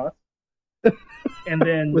mob boss. And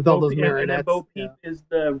then with all those marionettes. And then Bo Peep is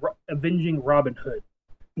the avenging Robin Hood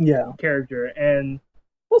character. And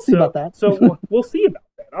we'll see about that. So we'll see about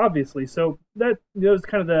that, obviously. So that was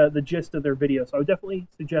kind of the gist of their video. So I would definitely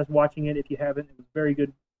suggest watching it if you haven't. It was very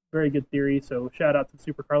good theory. So shout out to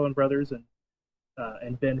Super Carlin Brothers and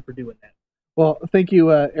Ben for doing that. Well, thank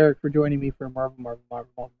you, Eric, for joining me for Marvel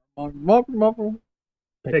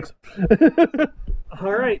Pixar.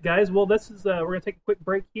 All right, guys. Well, this is we're gonna take a quick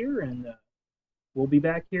break here, and we'll be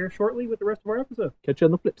back here shortly with the rest of our episode. Catch you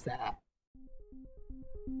on the flip side.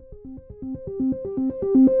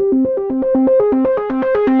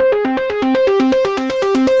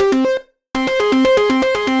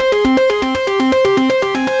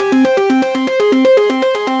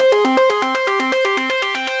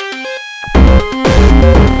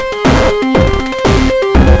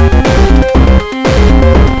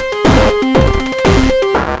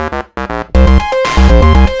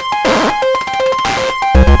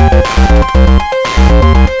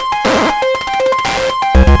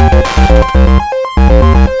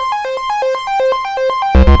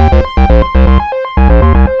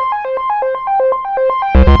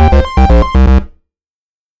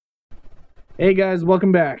 Hey guys,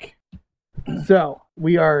 welcome back. So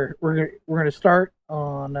we're gonna start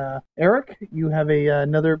on Eric. You have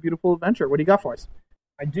another beautiful adventure. What do you got for us?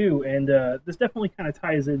 I do, and this definitely kind of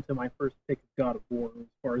ties into my first pick of God of War as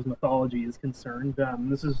far as mythology is concerned.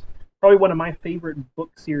 This is probably one of my favorite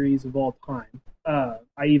book series of all time.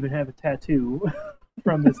 I even have a tattoo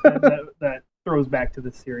from this that throws back to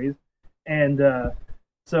this series, and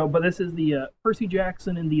but this is the Percy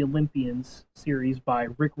Jackson and the Olympians series by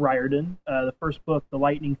Rick Riordan. The first book, The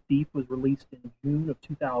Lightning Thief, was released in June of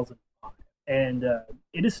 2005, and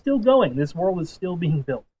it is still going. This world is still being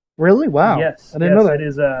built. Really? Wow. Yes. I didn't know that. It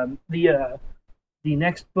is the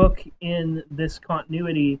next book in this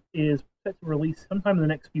continuity is set to release sometime in the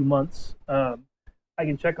next few months. I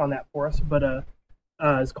can check on that for us, but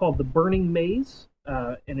it's called The Burning Maze,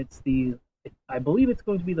 and I believe it's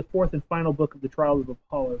going to be the fourth and final book of the Trials of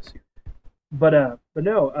Apollo series. But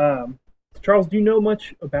no, Charles, do you know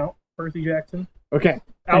much about Percy Jackson? Okay.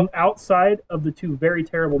 Outside of the two very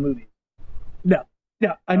terrible movies. No.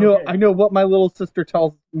 Yeah, I know. Okay. I know what my little sister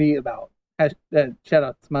tells me about. Shout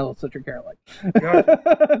out to my little sister Caroline. Gotcha.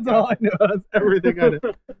 That's all I know. That's everything I know,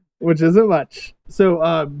 which isn't much.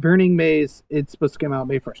 So, Burning Maze, it's supposed to come out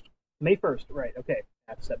May 1st. May 1st, right? Okay,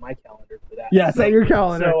 I have to set my calendar for that. Yeah, set your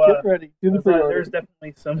calendar. So, get ready. Do the pre-order. There's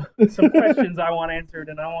definitely some questions I want answered,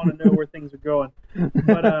 and I want to know where things are going.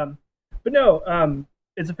 But no,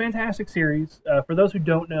 it's a fantastic series. For those who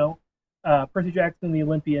don't know, Percy Jackson and the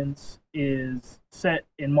Olympians is set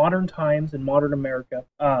in modern times in modern America.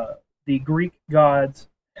 The Greek gods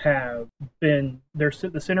have been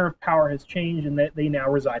the center of power has changed, and that they now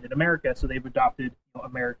reside in America. So they've adopted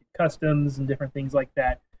American customs and different things like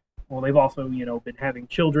that. Well, they've also been having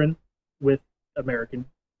children with American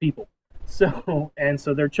people. So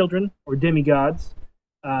their children or demigods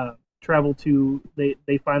travel to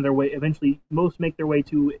they find their way. Eventually, most make their way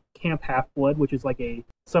to Camp Half-Blood, which is like a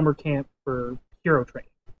summer camp for hero training.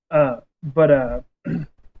 But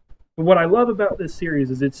what I love about this series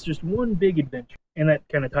is it's just one big adventure, and that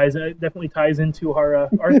kind of definitely ties into our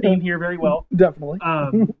theme here very well. Definitely.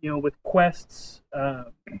 With quests,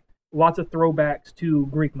 lots of throwbacks to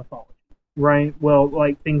Greek mythology, right? Well,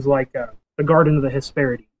 like things like the Garden of the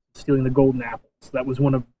Hesperides, stealing the golden apples. That was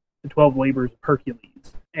one of the 12 labors of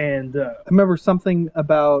Hercules. And I remember something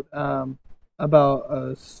about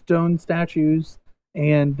stone statues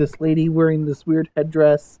and this lady wearing this weird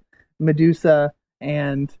headdress, Medusa,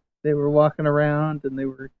 and they were walking around and they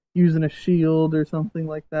were using a shield or something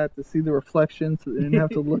like that to see the reflection, so they didn't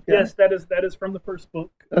have to look at it. Yes, that is from the first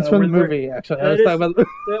book. That's from the movie, actually. I was talking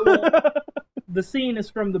about the scene is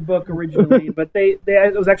from the book originally, but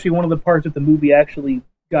it was actually one of the parts that the movie actually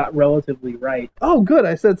got relatively right. Oh, good.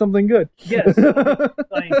 I said something good. Yes.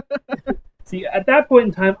 See, at that point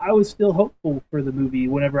in time, I was still hopeful for the movie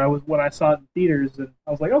when I saw it in theaters, and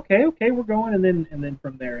I was like, okay, we're going, and then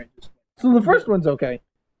from there it just. So the first one's okay.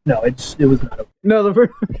 No, it was not okay. No, the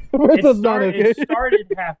first one's not okay. It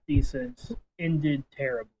started half decent, ended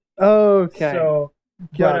terribly. Okay. So,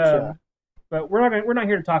 gotcha. But we're not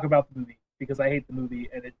here to talk about the movie because I hate the movie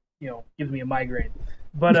and it gives me a migraine.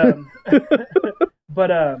 But and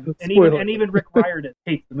even Rick Riordan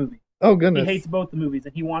hates the movie. Oh He goodness. hates both the movies,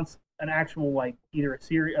 and he wants an actual like either a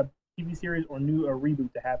TV series or a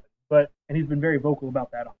reboot to happen. And he's been very vocal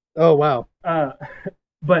about that. Oh wow.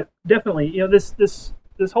 But definitely,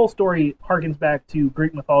 this whole story harkens back to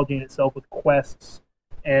Greek mythology in itself, with quests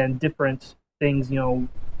and different things.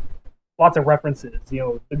 Lots of references.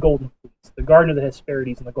 The Golden Fleece, the Garden of the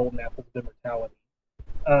Hesperides, and the Golden Apples of Immortality.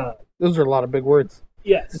 Those are a lot of big words.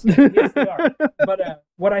 Yes, yes, they are. But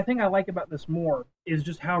what I think I like about this more is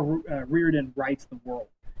just how Riordan writes the world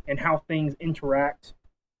and how things interact.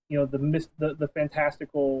 The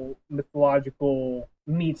fantastical, mythological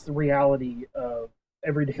meets the reality of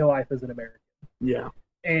everyday life as an American. Yeah.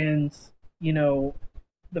 And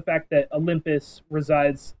the fact that Olympus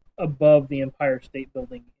resides above the Empire State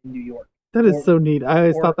Building in New York. That is so neat. I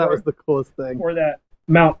always thought that was the coolest thing. Or that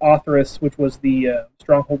Mount Othrys, which was the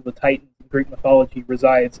stronghold of the Titans in Greek mythology,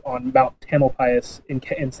 resides on Mount Tamalpais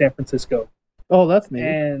in San Francisco. Oh, that's neat.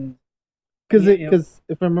 And because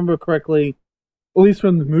if I remember correctly, at least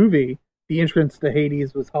from the movie, the entrance to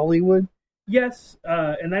Hades was Hollywood. Yes,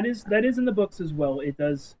 and that is in the books as well. It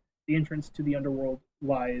does. The entrance to the underworld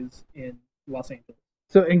lies in Los Angeles.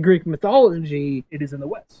 So in Greek mythology, it is in the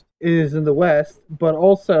West. It is in the West, but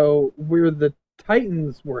also where the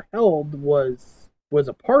Titans were held was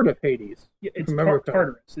a part of Hades. Yeah, it's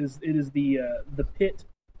Tartarus. It is the pit.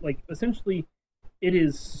 Like essentially, it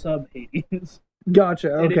is sub Hades.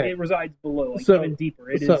 Gotcha. Okay. It resides below, even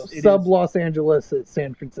deeper. Sub Los Angeles is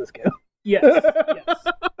San Francisco. Yes, yes.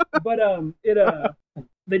 But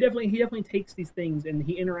he definitely takes these things and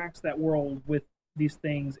he interacts that world with these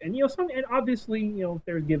things, and obviously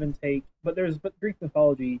there's give and take, but Greek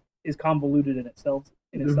mythology is convoluted in itself.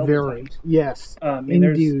 Very, yes.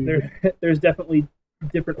 There's definitely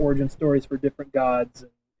different origin stories for different gods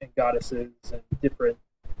and goddesses and different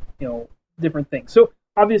things. So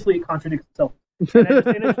obviously it contradicts itself. And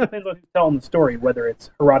it just depends on who's telling the story, whether it's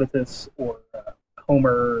Herodotus or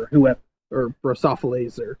Homer or whoever. Or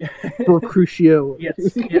Brosophiles or Crucio. Yes.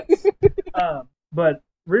 But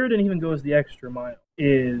Riordan even goes the extra mile.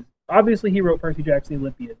 Obviously he wrote Percy Jackson the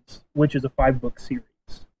Olympians, which is a 5-book series.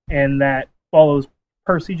 And that follows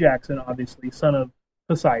Percy Jackson, obviously, son of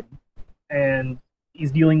Poseidon. And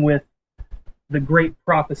he's dealing with the great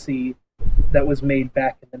prophecy that was made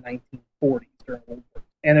back in the 1940s during World War.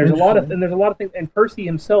 And there's a lot of things. And Percy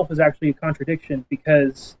himself is actually a contradiction,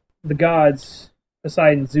 because the gods,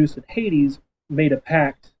 Poseidon, Zeus, and Hades, made a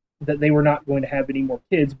pact that they were not going to have any more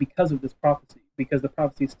kids because of this prophecy. Because the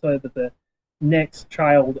prophecy said that the next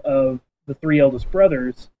child of the 3 eldest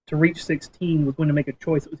brothers to reach 16 was going to make a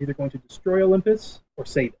choice that was either going to destroy Olympus or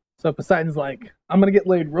save it. So Poseidon's like, I'm going to get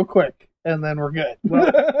laid real quick, and then we're good.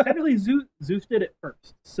 Well, technically Zeus did it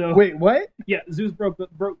first. So wait, what? Yeah, Zeus broke.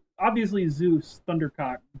 Obviously, Zeus,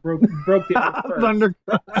 Thundercock, broke the earth first.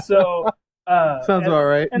 Thundercock. So sounds about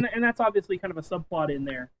right. And that's obviously kind of a subplot in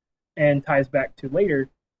there, and ties back to later.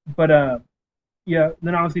 But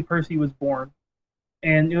then obviously Percy was born,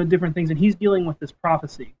 and different things, and he's dealing with this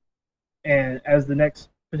prophecy, and as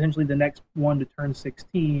potentially the next one to turn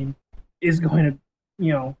 16 is going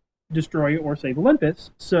to destroy or save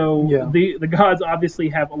Olympus. So the gods obviously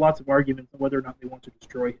have lots of arguments on whether or not they want to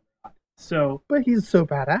destroy him or not. So, but he's so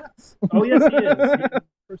badass. Oh yes, he is.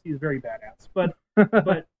 Percy is very badass. But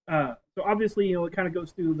so obviously it kind of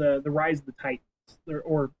goes through the rise of the Titans,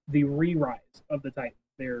 or the re-rise of the Titans.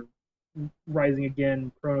 They're rising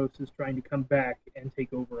again. Kronos is trying to come back and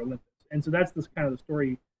take over Olympus, and so that's kind of the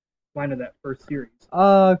story line of that first series.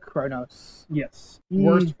 Kronos. Yes,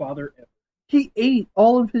 worst father ever. He ate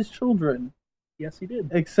all of his children. Yes, he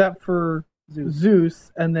did. Except for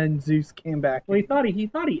Zeus, and then Zeus came back. Well, he thought he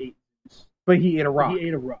ate Zeus, but he ate a rock. He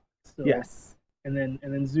ate a rock. So, yes. And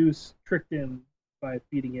then Zeus tricked him by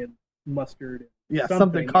feeding him mustard. Yeah,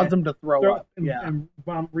 something caused him to throw up. And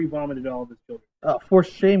re-vomited all of his children. For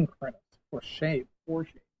shame, Kronos. For shame. For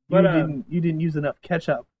shame. But you didn't use enough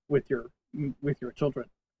ketchup with your children.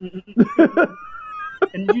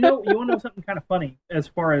 And you want to know something kind of funny as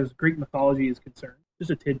far as Greek mythology is concerned? Just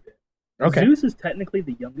a tidbit. Okay. Zeus is technically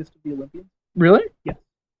the youngest of the Olympians. Really? Yes.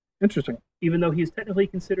 Interesting. Even though he is technically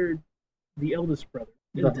considered the eldest brother.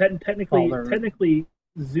 Technically,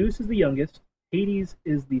 Zeus is the youngest, Hades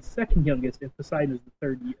is the second youngest, and Poseidon is the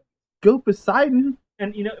third youngest. Go Poseidon!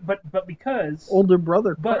 And but because older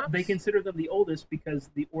brother, but they consider them the oldest because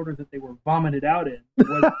the order that they were vomited out in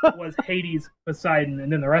was Hades, Poseidon,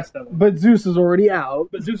 and then the rest of them. But Zeus is already out.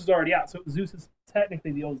 So Zeus is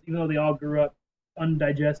technically the oldest, even though they all grew up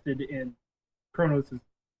undigested in Kronos'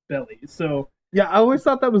 belly. So yeah, I always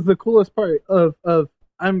thought that was the coolest part of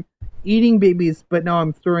I'm eating babies, but now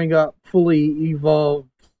I'm throwing up fully evolved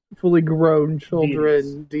fully grown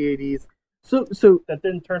children deities. So that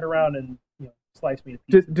then turned around and sliced me to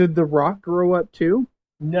pieces. Did the rock grow up too?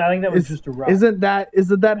 No, I think that was just a rock. Isn't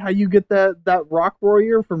that how you get that rock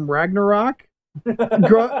warrior from Ragnarok?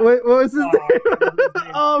 What was his name?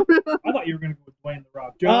 Oh, man. I thought you were going to go with Dwayne the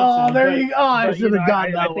Rock Johnson. Oh, there you go. I should have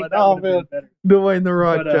gotten that one. Oh man, Dwayne the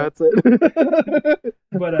Rock Johnson.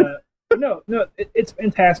 But no, it's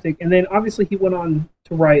fantastic. And then obviously he went on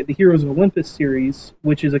to write the Heroes of Olympus series,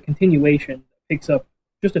 which is a continuation that picks up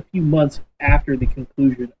just a few months after the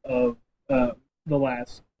conclusion of the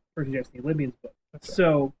last Percy Jackson the Olympians book. Okay.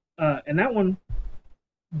 So, and that one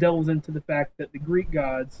delves into the fact that the Greek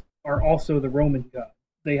gods are also the Roman gods.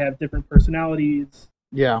 They have different personalities,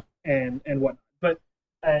 and whatnot. But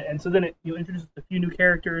and so then it introduces a few new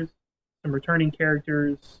characters, some returning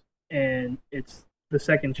characters, and it's the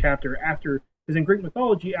second chapter after, because in Greek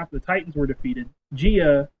mythology, after the Titans were defeated,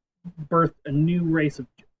 Gaia birthed a new race of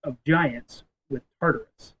giants with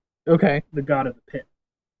Tartarus, the god of the pit,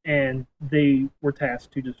 and they were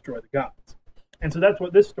tasked to destroy the gods. And so that's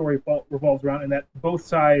what this story revolves around, and that both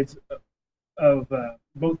sides of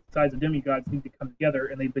demigods need to come together,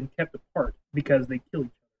 and they've been kept apart because they kill each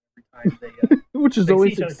other every time they which is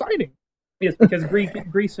always exciting. Yes, because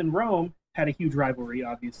Greece and Rome had a huge rivalry,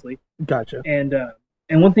 obviously. Gotcha. And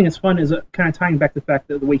one thing that's fun is kind of tying back to the fact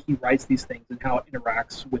that the way he writes these things and how it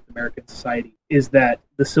interacts with American society is that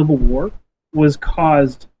the Civil War was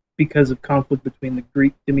caused because of conflict between the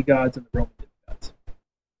Greek demigods and the Roman demigods.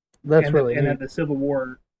 And that the Civil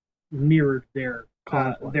War mirrored their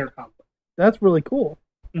conflict. That's really cool.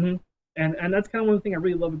 Mm-hmm. And that's kind of one thing I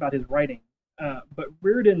really love about his writing. But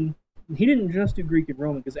Riordan, he didn't just do Greek and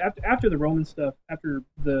Roman, because after the Roman stuff, after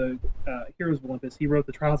the Heroes of Olympus, he wrote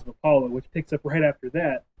the Trials of Apollo, which picks up right after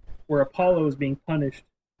that, where Apollo is being punished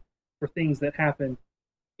for things that happened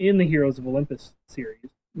in the Heroes of Olympus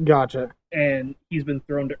series. Gotcha. And he's been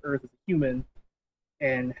thrown to Earth as a human,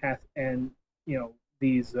 and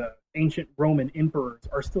these ancient Roman emperors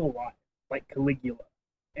are still alive, like Caligula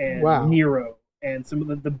and Nero, and some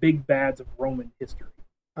of the big bads of Roman history.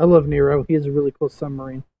 I love Nero. He has a really cool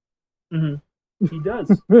submarine. Mm-hmm. He does.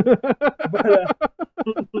 So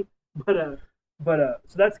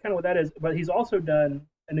that's kind of what that is. But he's also done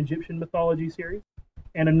an Egyptian mythology series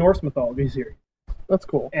and a Norse mythology series. That's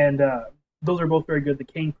cool. And those are both very good. The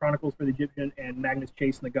Kane Chronicles for the Egyptian and Magnus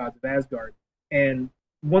Chase and the Gods of Asgard. And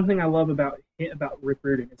one thing I love about Rick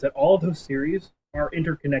Riordan is that all of those series are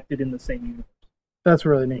interconnected in the same universe. That's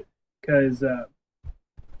really neat. Because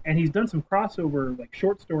and he's done some crossover, like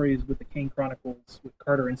short stories with the Kane Chronicles, with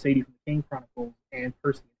Carter and Sadie from the Kane Chronicles, and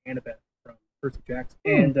Percy and Annabeth from Percy Jackson.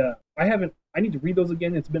 And I need to read those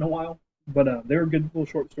again. It's been a while, but they're good little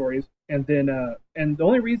short stories. And then, and the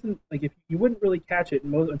only reason, like, if you wouldn't really catch it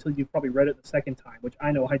until you probably read it the second time, which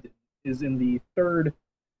I know I did, is in the third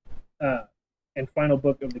and final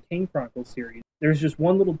book of the Kane Chronicles series. There's just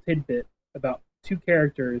one little tidbit about two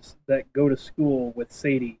characters that go to school with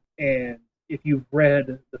Sadie, and if you've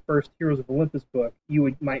read the first Heroes of Olympus book,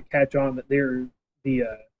 you might catch on that they're the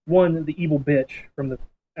evil bitch from the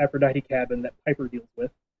Aphrodite cabin that Piper deals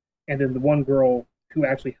with, and then the one girl who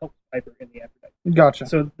actually helps Piper in the Aphrodite. Gotcha.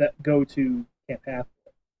 So that go to Camp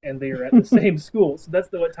Half-Blood, and they are at the same school. So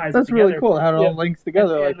that's what ties it together. That's really cool how it all links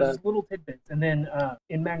together and like that. There's little tidbits. And then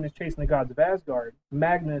in Magnus Chase and the Gods of Asgard,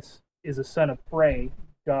 Magnus is a son of Frey,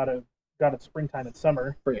 god of springtime and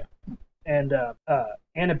summer. Freya. And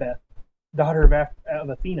Annabeth, daughter of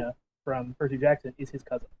Athena from Percy Jackson, is his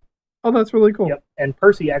cousin. Oh, that's really cool. Yep. And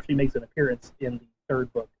Percy actually makes an appearance in the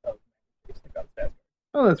third book of Magnus Chase and the Gods of Asgard.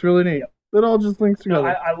 Oh, that's really neat. Yep. It all just links together. No,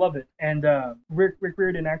 I love it. And Rick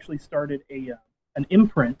Riordan actually started an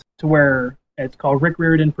imprint to where it's called Rick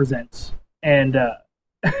Riordan Presents, and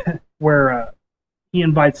where he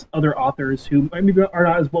invites other authors who maybe are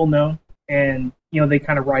not as well known, and they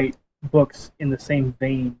kind of write books in the same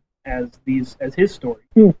vein as his story,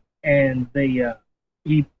 and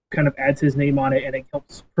he kind of adds his name on it, and it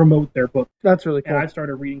helps promote their book. That's really cool. And I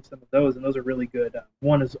started reading some of those, and those are really good.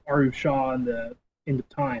 One is Aru Shah and the End of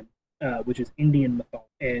Time, which is Indian mythology,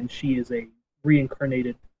 and she is a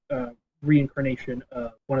reincarnation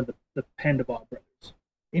of one of the Pandava brothers.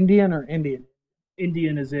 Indian or Indian?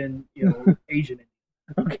 Indian is in Asian Indian.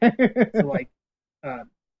 Okay. So like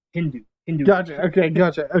Hindu. Gotcha. Okay.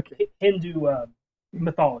 Gotcha. Okay. Hindu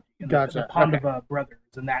mythology. Gotcha. The Pandava brothers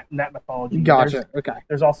and that mythology. Gotcha.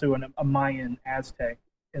 There's also a Mayan Aztec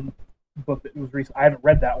book that was recent. I haven't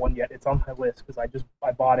read that one yet. It's on my list because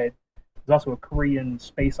I bought it. There's also a Korean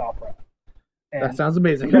space opera. And that sounds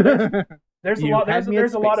amazing. There's a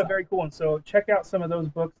lot of very cool ones. So check out some of those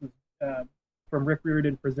books. from Rick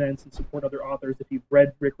Riordan Presents and support other authors if you've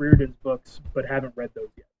read Rick Riordan's books but haven't read those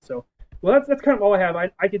yet. So, well, that's kind of all I have.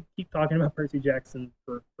 I could keep talking about Percy Jackson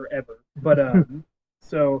for forever, but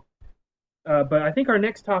but I think our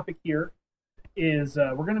next topic here is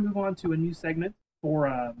we're going to move on to a new segment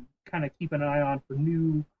for kind of keep an eye on for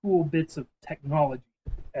new cool bits of technology.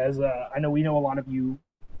 As I know a lot of you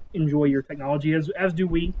enjoy your technology, as do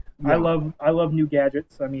we. Yeah. I love new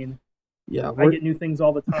gadgets. I mean, yeah, I get new things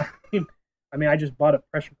all the time. I mean, I just bought a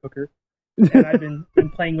pressure cooker, and I've been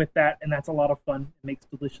playing with that, and that's a lot of fun. It makes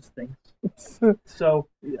delicious things. So,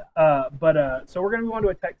 yeah. So we're gonna move on to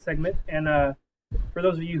a tech segment, and for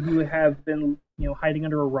those of you who have been hiding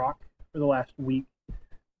under a rock for the last week,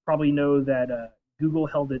 probably know that Google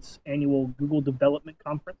held its annual Google Development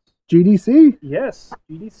Conference. GDC? Yes,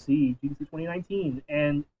 GDC 2019.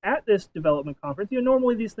 And at this development conference,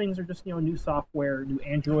 normally these things are just, new software, new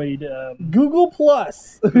Android. Google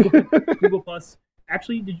Plus. Google Plus.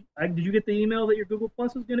 Actually, did you get the email that your Google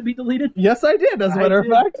Plus was going to be deleted? Yes, I did, as a matter of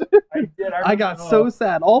fact. I did. I got so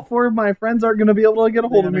sad. All 4 of my friends aren't going to be able to get a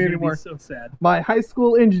hold of me anymore. So sad. My high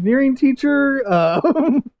school engineering teacher.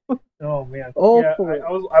 Oh man! Yeah,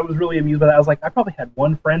 I was really amused by that. I was like, I probably had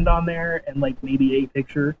one friend on there and like maybe a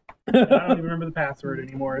picture. And I don't even remember the password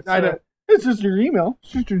anymore. So, I know. It's just your email.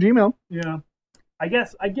 It's just your Gmail. Yeah. I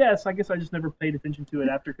guess I just never paid attention to it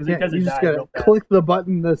after because it you died. Just gotta click the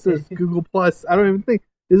button that says Google Plus. I don't even think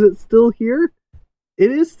is it still here.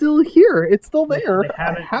 It is still here. It's still there. They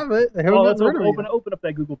haven't, I have it. They haven't let's open up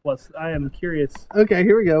that Google Plus. I am curious. Okay,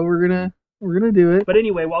 here we go. We're gonna do it. But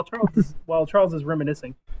anyway, while Charles is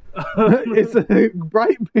reminiscing. It's a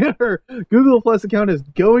bright banner. Google Plus account is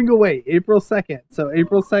going away April 2nd. So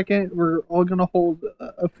April 2nd, we're all going to hold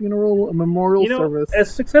a funeral, a memorial service.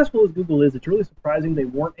 As successful as Google is, it's really surprising they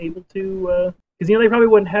weren't able to, because they probably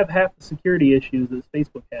wouldn't have half the security issues as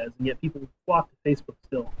Facebook has, and yet people flock to Facebook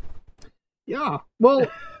still. Yeah. Well,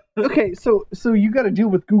 okay, so you got to deal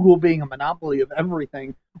with Google being a monopoly of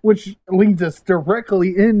everything, which leads us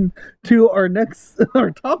directly into our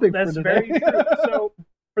topic That's for today. Very true. So,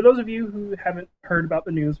 for those of you who haven't heard about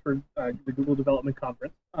the news for the Google Development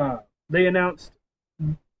Conference, they announced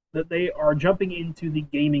that they are jumping into the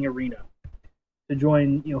gaming arena to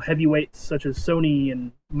join, heavyweights such as Sony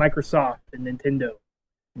and Microsoft and Nintendo.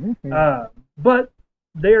 Mm-hmm. But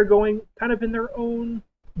they are going kind of in their own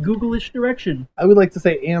Google-ish direction. I would like to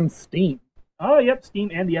say, and Steam. Oh, yep, Steam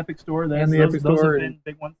and the Epic Store. Those have been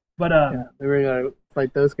big ones. But we're gonna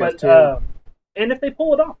fight those guys too. And if they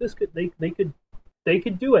pull it off, they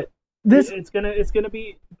could do it. It's gonna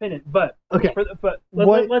be dependent. But okay,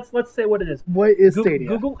 let's say what it is. What is Stadia?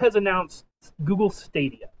 Google has announced Google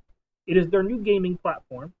Stadia. It is their new gaming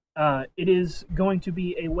platform. It is going to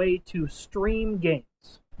be a way to stream games.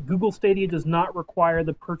 Google Stadia does not require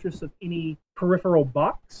the purchase of any peripheral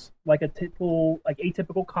box like a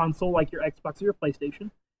atypical console like your Xbox or your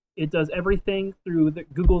PlayStation. It does everything through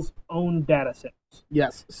Google's own data centers.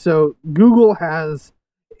 Yes. So Google has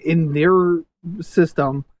in their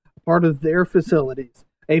system, part of their facilities,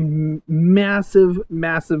 a massive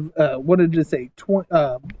what did it say, 4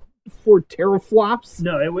 teraflops?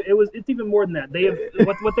 No, it's even more than that. They have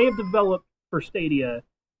what they have developed for Stadia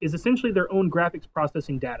is essentially their own graphics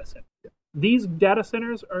processing data center. These data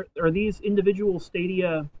centers are these individual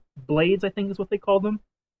Stadia blades, I think is what they call them,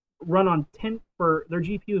 run on their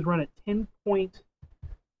GPUs run at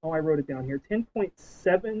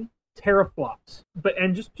 10.7 teraflops.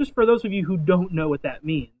 And just for those of you who don't know what that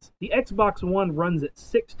means, the Xbox One runs at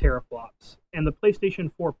 6 teraflops, and the PlayStation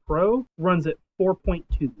 4 Pro runs at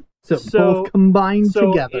 4.2. So both combined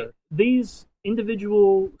together. These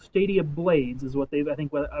individual Stadia blades is what they're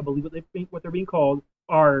being called,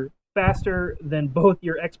 are faster than both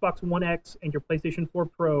your Xbox One X and your PlayStation 4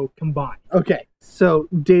 Pro combined. Okay, so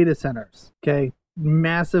data centers. Okay,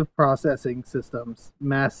 massive processing systems,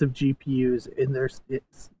 massive GPUs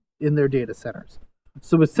in their data centers.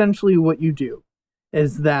 So essentially what you do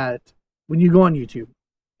is that when you go on YouTube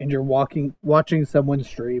and you're watching someone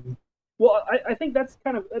stream. Well, I think that's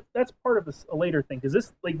part of a later thing, because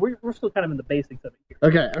this we're still kind of in the basics of it here.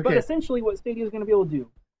 Okay. But essentially what Stadia is going to be able to do,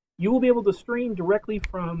 you will be able to stream directly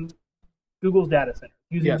from Google's data center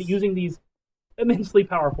using these immensely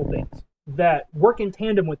powerful things that work in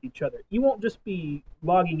tandem with each other. You won't just be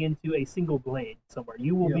logging into a single blade somewhere.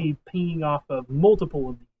 You will be pinging off of multiple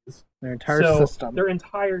of these. Their entire system. Their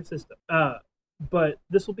entire system. But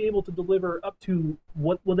this will be able to deliver up to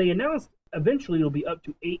what they announced. Eventually, it'll be up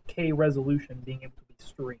to 8K resolution being able to be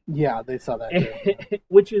streamed. Yeah, they saw that too.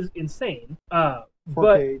 Which is insane. 4K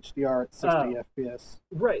HDR at 60 FPS.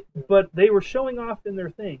 Right, but they were showing off in their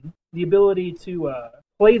thing the ability to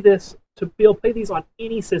play this to be able to play these on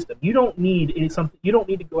any system. You don't need something. You don't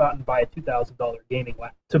need to go out and buy a $2,000 gaming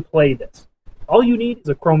laptop to play this. All you need is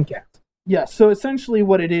a Chromecast. Yeah, so essentially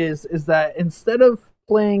what it is that instead of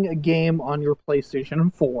playing a game on your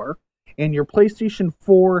PlayStation 4, and your PlayStation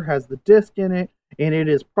 4 has the disc in it, and it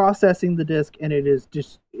is processing the disc, and it is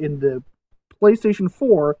just in the PlayStation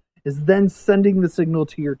 4 is then sending the signal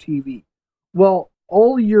to your TV. Well,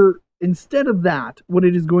 instead of that, what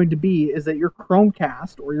it is going to be is that your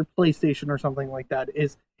Chromecast or your PlayStation or something like that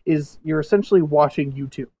is you're essentially watching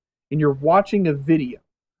YouTube, and you're watching a video.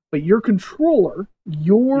 But your controller,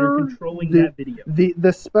 you're controlling that video.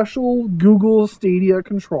 The special Google Stadia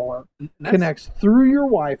controller connects through your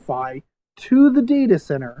Wi-Fi to the data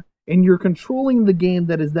center, and you're controlling the game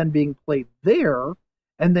that is then being played there,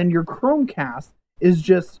 and then your Chromecast is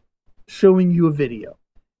just showing you a video.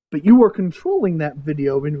 But you are controlling that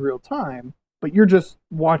video in real time, but you're just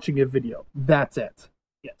watching a video. That's it.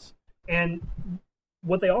 Yes. And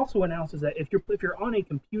what they also announced is that if you're on a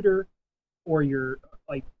computer, or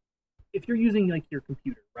if you're using your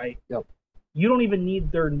computer, right? Yep. You don't even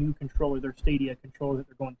need their new controller, their Stadia controller that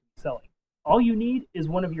they're going to be selling. All you need is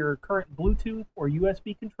one of your current Bluetooth or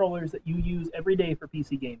USB controllers that you use every day for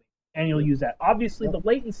PC gaming, and you'll use that. Obviously, the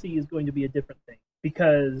latency is going to be a different thing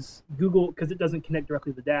because it doesn't connect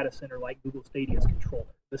directly to the data center like Google Stadia's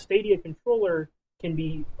controller. The Stadia controller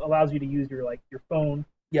allows you to use your phone,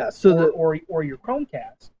 or your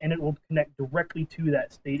Chromecast, and it will connect directly to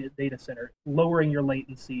that data center, lowering your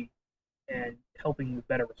latency and helping with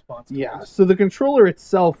better response. Yeah, so the controller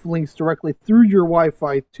itself links directly through your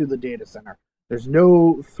Wi-Fi to the data center. There's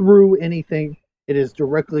no through anything. It is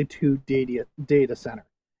directly to data center.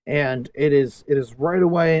 And it is right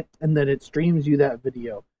away, and then it streams you that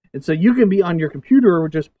video. And so you can be on your computer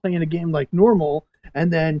just playing a game like normal,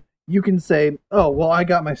 and then you can say, oh, well, I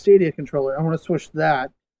got my Stadia controller. I want to switch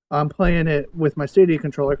that. I'm playing it with my Stadia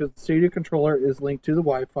controller because the Stadia controller is linked to the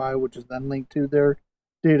Wi-Fi, which is then linked to their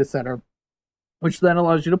data center, which then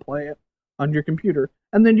allows you to play it on your computer.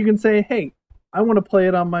 And then you can say, hey, I want to play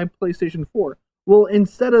it on my PlayStation 4. Well,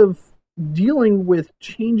 instead of dealing with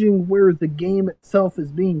changing where the game itself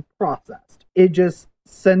is being processed, it just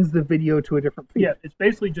sends the video to a different feed. Yeah, it's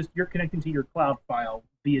basically just you're connecting to your cloud file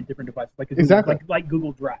via different devices, like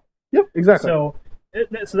Google Drive. Yep, exactly. So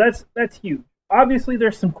that's huge. Obviously,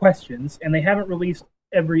 there's some questions, and they haven't released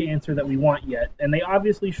every answer that we want yet. And they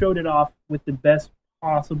obviously showed it off with the best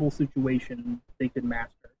possible situation they could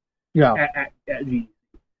master. Yeah. At GDC.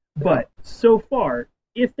 But so far,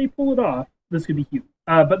 if they pull it off, this could be huge.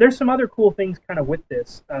 But there's some other cool things kind of with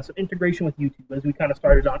this. Some integration with YouTube, as we kind of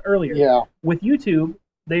started on earlier. Yeah. With YouTube,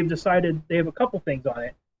 they've decided they have a couple things on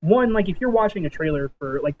it. One, if you're watching a trailer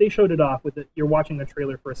for, they showed it off with you're watching a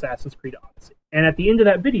trailer for Assassin's Creed Odyssey. And at the end of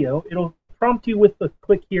that video, it'll prompt you with the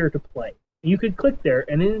click here to play. You could click there,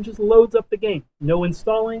 and then it just loads up the game. No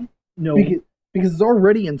installing, no... Because it's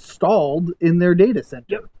already installed in their data center.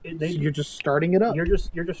 Yep. So you're just starting it up. You're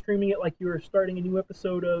just streaming it like you were starting a new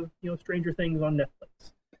episode of Stranger Things on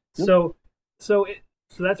Netflix. Yep. So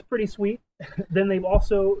that's pretty sweet. Then they're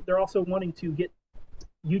also wanting to get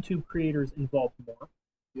YouTube creators involved more.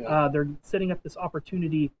 Yeah. They're setting up this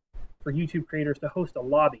opportunity for YouTube creators to host a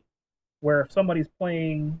lobby where if somebody's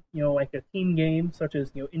playing like a team game such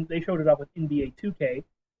as they showed it up with NBA 2K,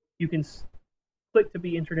 you can click to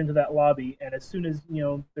be entered into that lobby, and as soon as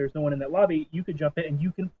there's no one in that lobby, you could jump in and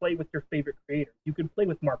you can play with your favorite creators. You could play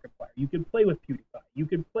with Markiplier, you could play with PewDiePie, you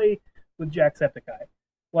could play with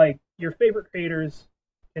Jacksepticeye. Your favorite creators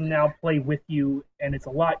can now play with you, and it's a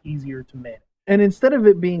lot easier to manage. And instead of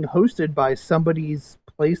it being hosted by somebody's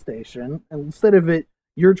PlayStation, instead of it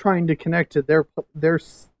you're trying to connect to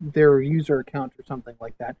their user account or something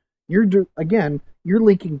like that, you're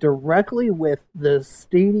linking directly with the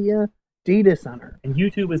Stadia data center, and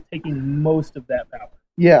YouTube is taking most of that power.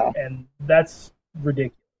 Yeah, and that's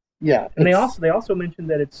ridiculous. Yeah, and they also mentioned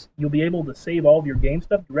that you'll be able to save all of your game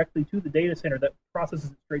stuff directly to the data center that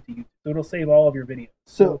processes it straight to YouTube. So it'll save all of your videos.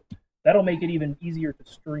 So that'll make it even easier to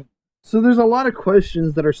stream. So there's a lot of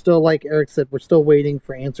questions that are still, like Eric said, we're still waiting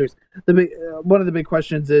for answers. One of the big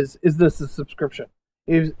questions is this a subscription?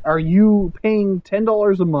 Are you paying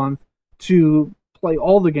 $10 a month to play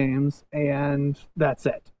all the games and that's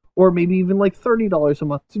it? Or maybe even $30 a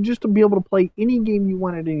month to be able to play any game you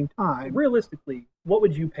want at any time. Realistically, what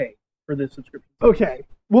would you pay for this subscription? Okay,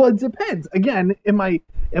 well it depends. Again, am I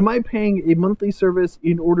paying a monthly service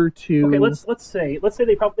in order to? Okay, let's say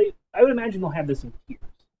they probably. I would imagine they'll have this in tiers.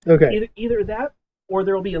 Okay. Either that, or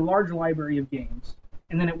there will be a large library of games,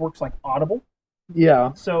 and then it works like Audible.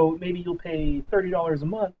 Yeah. So maybe you'll pay $30 a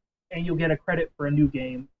month, and you'll get a credit for a new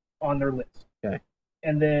game on their list. Okay.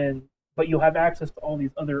 And then but you'll have access to all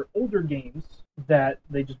these other older games that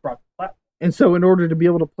they just brought to the platform. And so, in order to be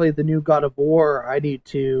able to play the new God of War, I need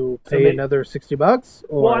to pay another $60.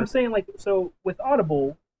 Or... Well, I'm saying so with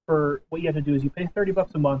Audible, for what you have to do is you pay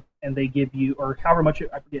 $30 a month, and they give you, or however much,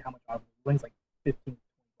 I forget how much Audible. I think it's like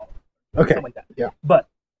 $15, something like that. Yeah. But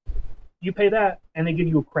you pay that, and they give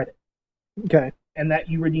you a credit. Okay. And that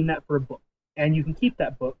you redeem that for a book, and you can keep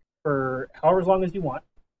that book for however long as you want.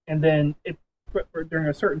 And then during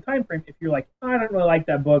a certain time frame, if you're like, I don't really like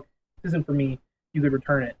that book, this isn't for me, you could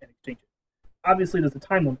return it and exchange it. Obviously, there's a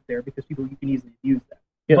time limit there because you can easily use that.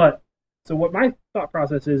 Yeah. But so what my thought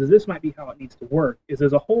process is this might be how it needs to work. Is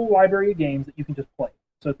there's a whole library of games that you can just play.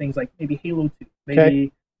 So things like maybe Halo 2,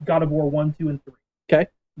 maybe God of War 1, 2, and 3. Okay.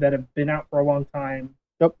 That have been out for a long time.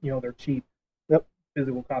 Yep. They're cheap. Yep.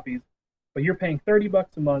 Physical copies. But you're paying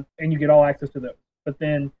 $30 a month and you get all access to those. But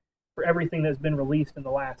then for everything that's been released in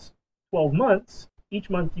the last 12 months,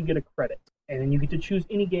 each month you get a credit. And then you get to choose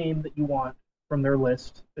any game that you want from their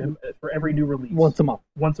list for every new release. Once a month.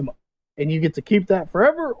 And you get to keep that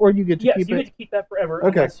forever, or you get to keep it? Yes, you get to keep that forever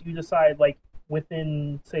unless you decide,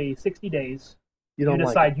 within, say, 60 days, you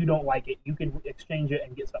decide you don't like it. You can exchange it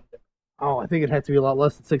and get something different. Oh, I think it has to be a lot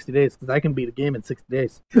less than 60 days, because I can beat a game in 60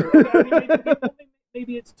 days.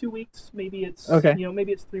 Maybe it's 2 weeks, maybe it's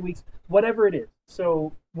maybe it's 3 weeks, whatever it is.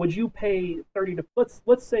 So would you pay $30 to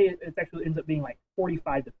let's say it actually ends up being like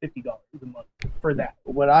 $45 to $50 a month for that?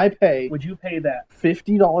 Would you pay that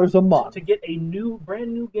 $50 a month to get a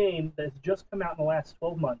brand new game that's just come out in the last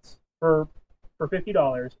 12 months for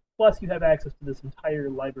 $50, plus you have access to this entire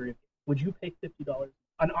library of games? Would you pay $50?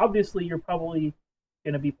 And obviously you're probably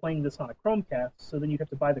going to be playing this on a Chromecast, so then you have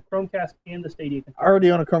to buy the Chromecast and the Stadia controller. I already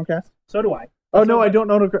own a Chromecast. So do I. Oh, no, I don't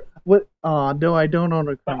own a what? No, I don't own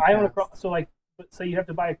a Chromecast. But I own so you have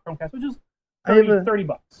to buy a Chromecast, which is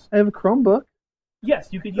 $30. I have a Chromebook. Yes,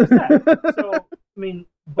 you could use that. So, I mean,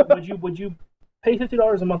 but would you pay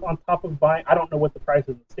 $50 a month on top of buying? I don't know what the price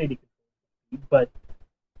of the Stadia controller is, but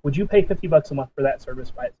would you pay $50 a month for that service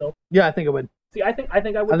by itself? Yeah, I think I would. See, I think I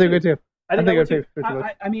would. I think I would too. I think I would too.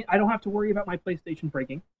 I mean, I don't have to worry about my PlayStation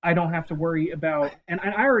breaking. I don't have to worry about, and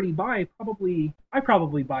I already buy I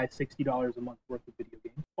probably buy $60 a month worth of video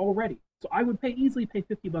games already. So I would easily pay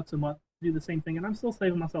 $50 a month to do the same thing, and I'm still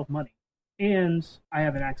saving myself money. And I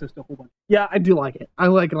have access to a whole bunch. Yeah, I do like it. I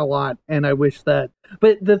like it a lot, and I wish that.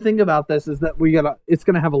 But the thing about this is that it's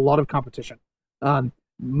going to have a lot of competition.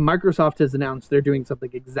 Microsoft has announced they're doing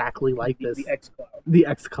something exactly like this. The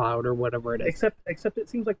xCloud or whatever it is. Except it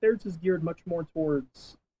seems like theirs is geared much more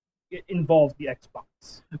towards, it involves the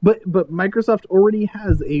Xbox. But Microsoft already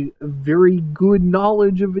has a very good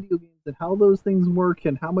knowledge of video games and how those things work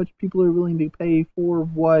and how much people are willing to pay for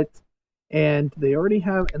what. And they've already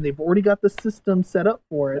got the system set up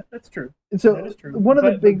for it. That's true. And so that is true.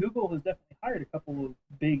 But Google has definitely hired a couple of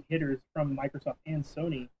big hitters from Microsoft and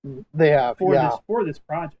Sony. They have for this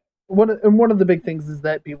project. One of the big things is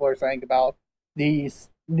that people are saying about these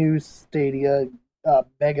new Stadia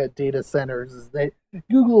mega data centers is that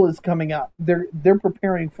Google is coming out. They're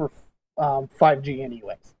preparing for 5G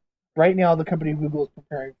anyways. Right now, the company Google is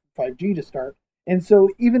preparing for 5G to start. And so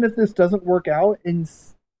even if this doesn't work out in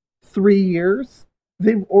 3 years,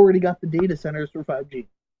 they've already got the data centers for 5G.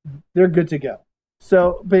 They're good to go.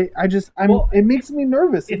 So, but it makes me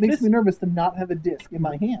nervous. It makes me nervous to not have a disc in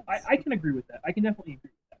my hands. I can agree with that. I can definitely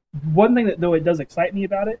agree with that. One thing that, though, it does excite me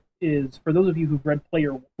about it is, for those of you who've read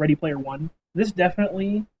Ready Player One, this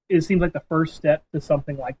definitely seems like the first step to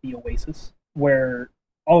something like the Oasis, where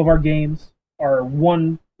all of our games are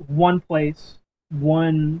one place,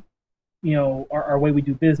 our way we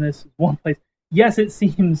do business, one place. Yes, it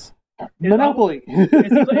seems monopoly.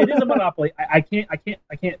 It is a monopoly. I can't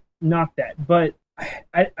knock that, but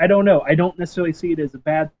I don't know. I don't necessarily see it as a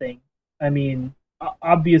bad thing. I mean,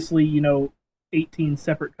 obviously, 18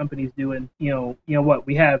 separate companies doing, what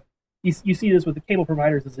we have. You see this with the cable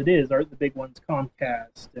providers as it is, are the big ones,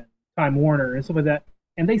 Comcast and Time Warner and stuff like that,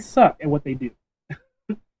 and they suck at what they do.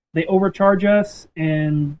 They overcharge us,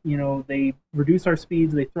 and they reduce our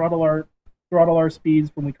speeds. They throttle our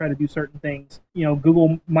speeds when we try to do certain things.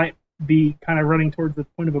 Google might be kind of running towards the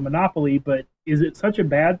point of a monopoly, but is it such a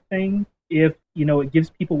bad thing if it gives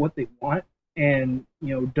people what they want and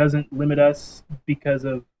doesn't limit us because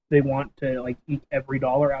of they want to eke every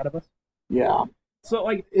dollar out of us? Yeah. So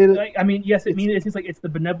it seems like it's the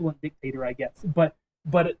benevolent dictator, I guess, but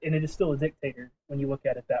and it is still a dictator when you look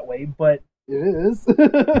at it that way. But it is.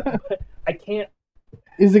 But I can't.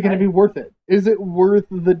 Is it going to be worth it? Is it worth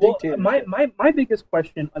the dictatorship? My biggest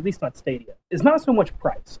question, at least on Stadia, is not so much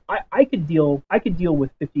price. I could deal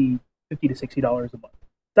with $50 to $60 a month.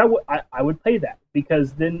 I would pay that,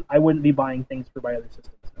 because then I wouldn't be buying things for my other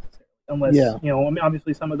systems necessarily. Unless, I mean,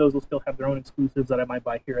 obviously some of those will still have their own exclusives that I might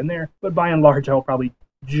buy here and there, but by and large, I'll probably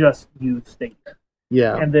just use Stadia.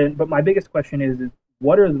 Yeah. And then, but my biggest question is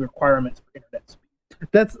what are the requirements for internet speed?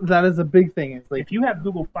 That is a big thing. It's like, if you have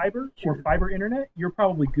Google Fiber or fiber internet, you're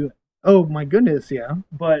probably good. oh my goodness, yeah.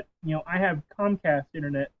 But I have Comcast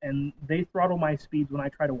internet, and they throttle my speeds when I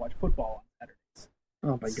try to watch football on Saturdays.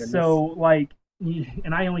 Oh my goodness. So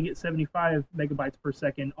and I only get 75 megabytes per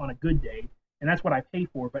second on a good day, and that's what I pay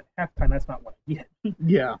for. But half the time, that's not what I get.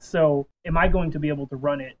 Yeah. So am I going to be able to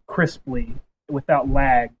run it crisply without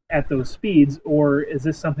lag at those speeds, or is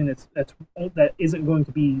this something that isn't going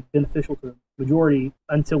to be beneficial to the majority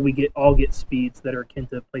until we all get speeds that are akin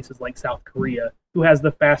to places like South Korea, who has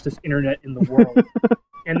the fastest internet in the world?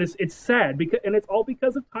 And it's sad, and it's all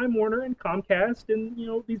because of Time Warner and Comcast and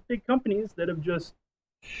these big companies that have just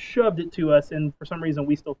shoved it to us, and for some reason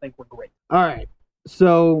we still think we're great. All right.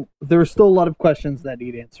 So there's still a lot of questions that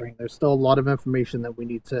need answering. There's still a lot of information that we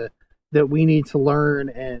need to learn,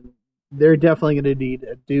 and they're definitely going to need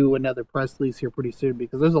to do another press release here pretty soon,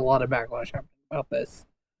 because there's a lot of backlash happening about this,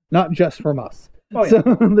 not just from us. Oh, yeah.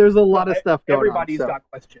 So there's a lot of stuff going Everybody's on. got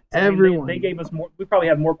questions. Everyone. They gave us more. We probably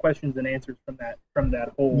have more questions than answers from that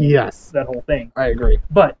whole that whole thing. I agree.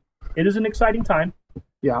 But it is an exciting time.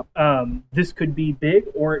 Yeah. This could be big,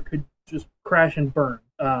 or it could just crash and burn.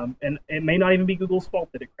 And it may not even be Google's fault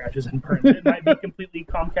that it crashes and burns. It might be completely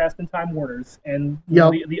Comcast and Time Warner's and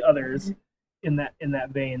the others in that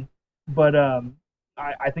vein. But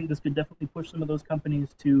I think this could definitely push some of those companies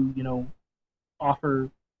to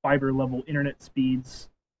offer fiber level internet speeds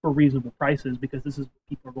for reasonable prices, because this is what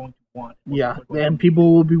people are going to want. Yeah, and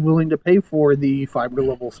people will be willing to pay for the fiber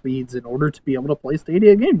level speeds in order to be able to play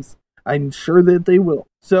Stadia games. I'm sure that they will.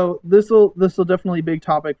 So this will definitely be a big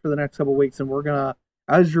topic for the next couple of weeks, and we're gonna,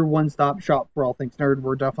 as your one-stop shop for all things nerd,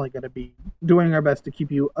 we're definitely going to be doing our best to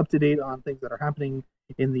keep you up to date on things that are happening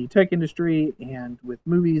in the tech industry and with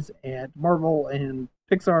movies and Marvel and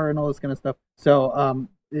Pixar and all this kind of stuff. So,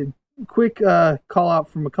 quick call out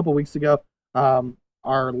from a couple weeks ago.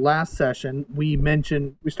 Our last session, we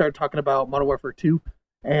started talking about Modern Warfare 2,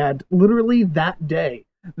 and literally that day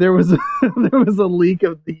there was a leak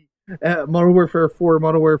of the Modern Warfare 4,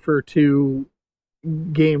 Modern Warfare 2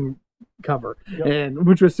 game cover, and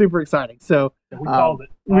which was super exciting. So we called it.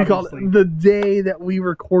 We called it the day that we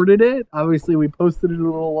recorded it. Obviously, we posted it a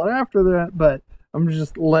little while after that, but I'm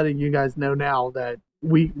just letting you guys know now that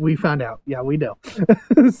we found out. Yeah, we know.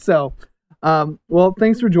 So, well,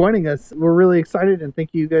 thanks for joining us. We're really excited, and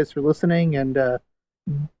thank you guys for listening. And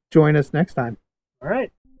join us next time. All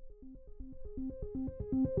right.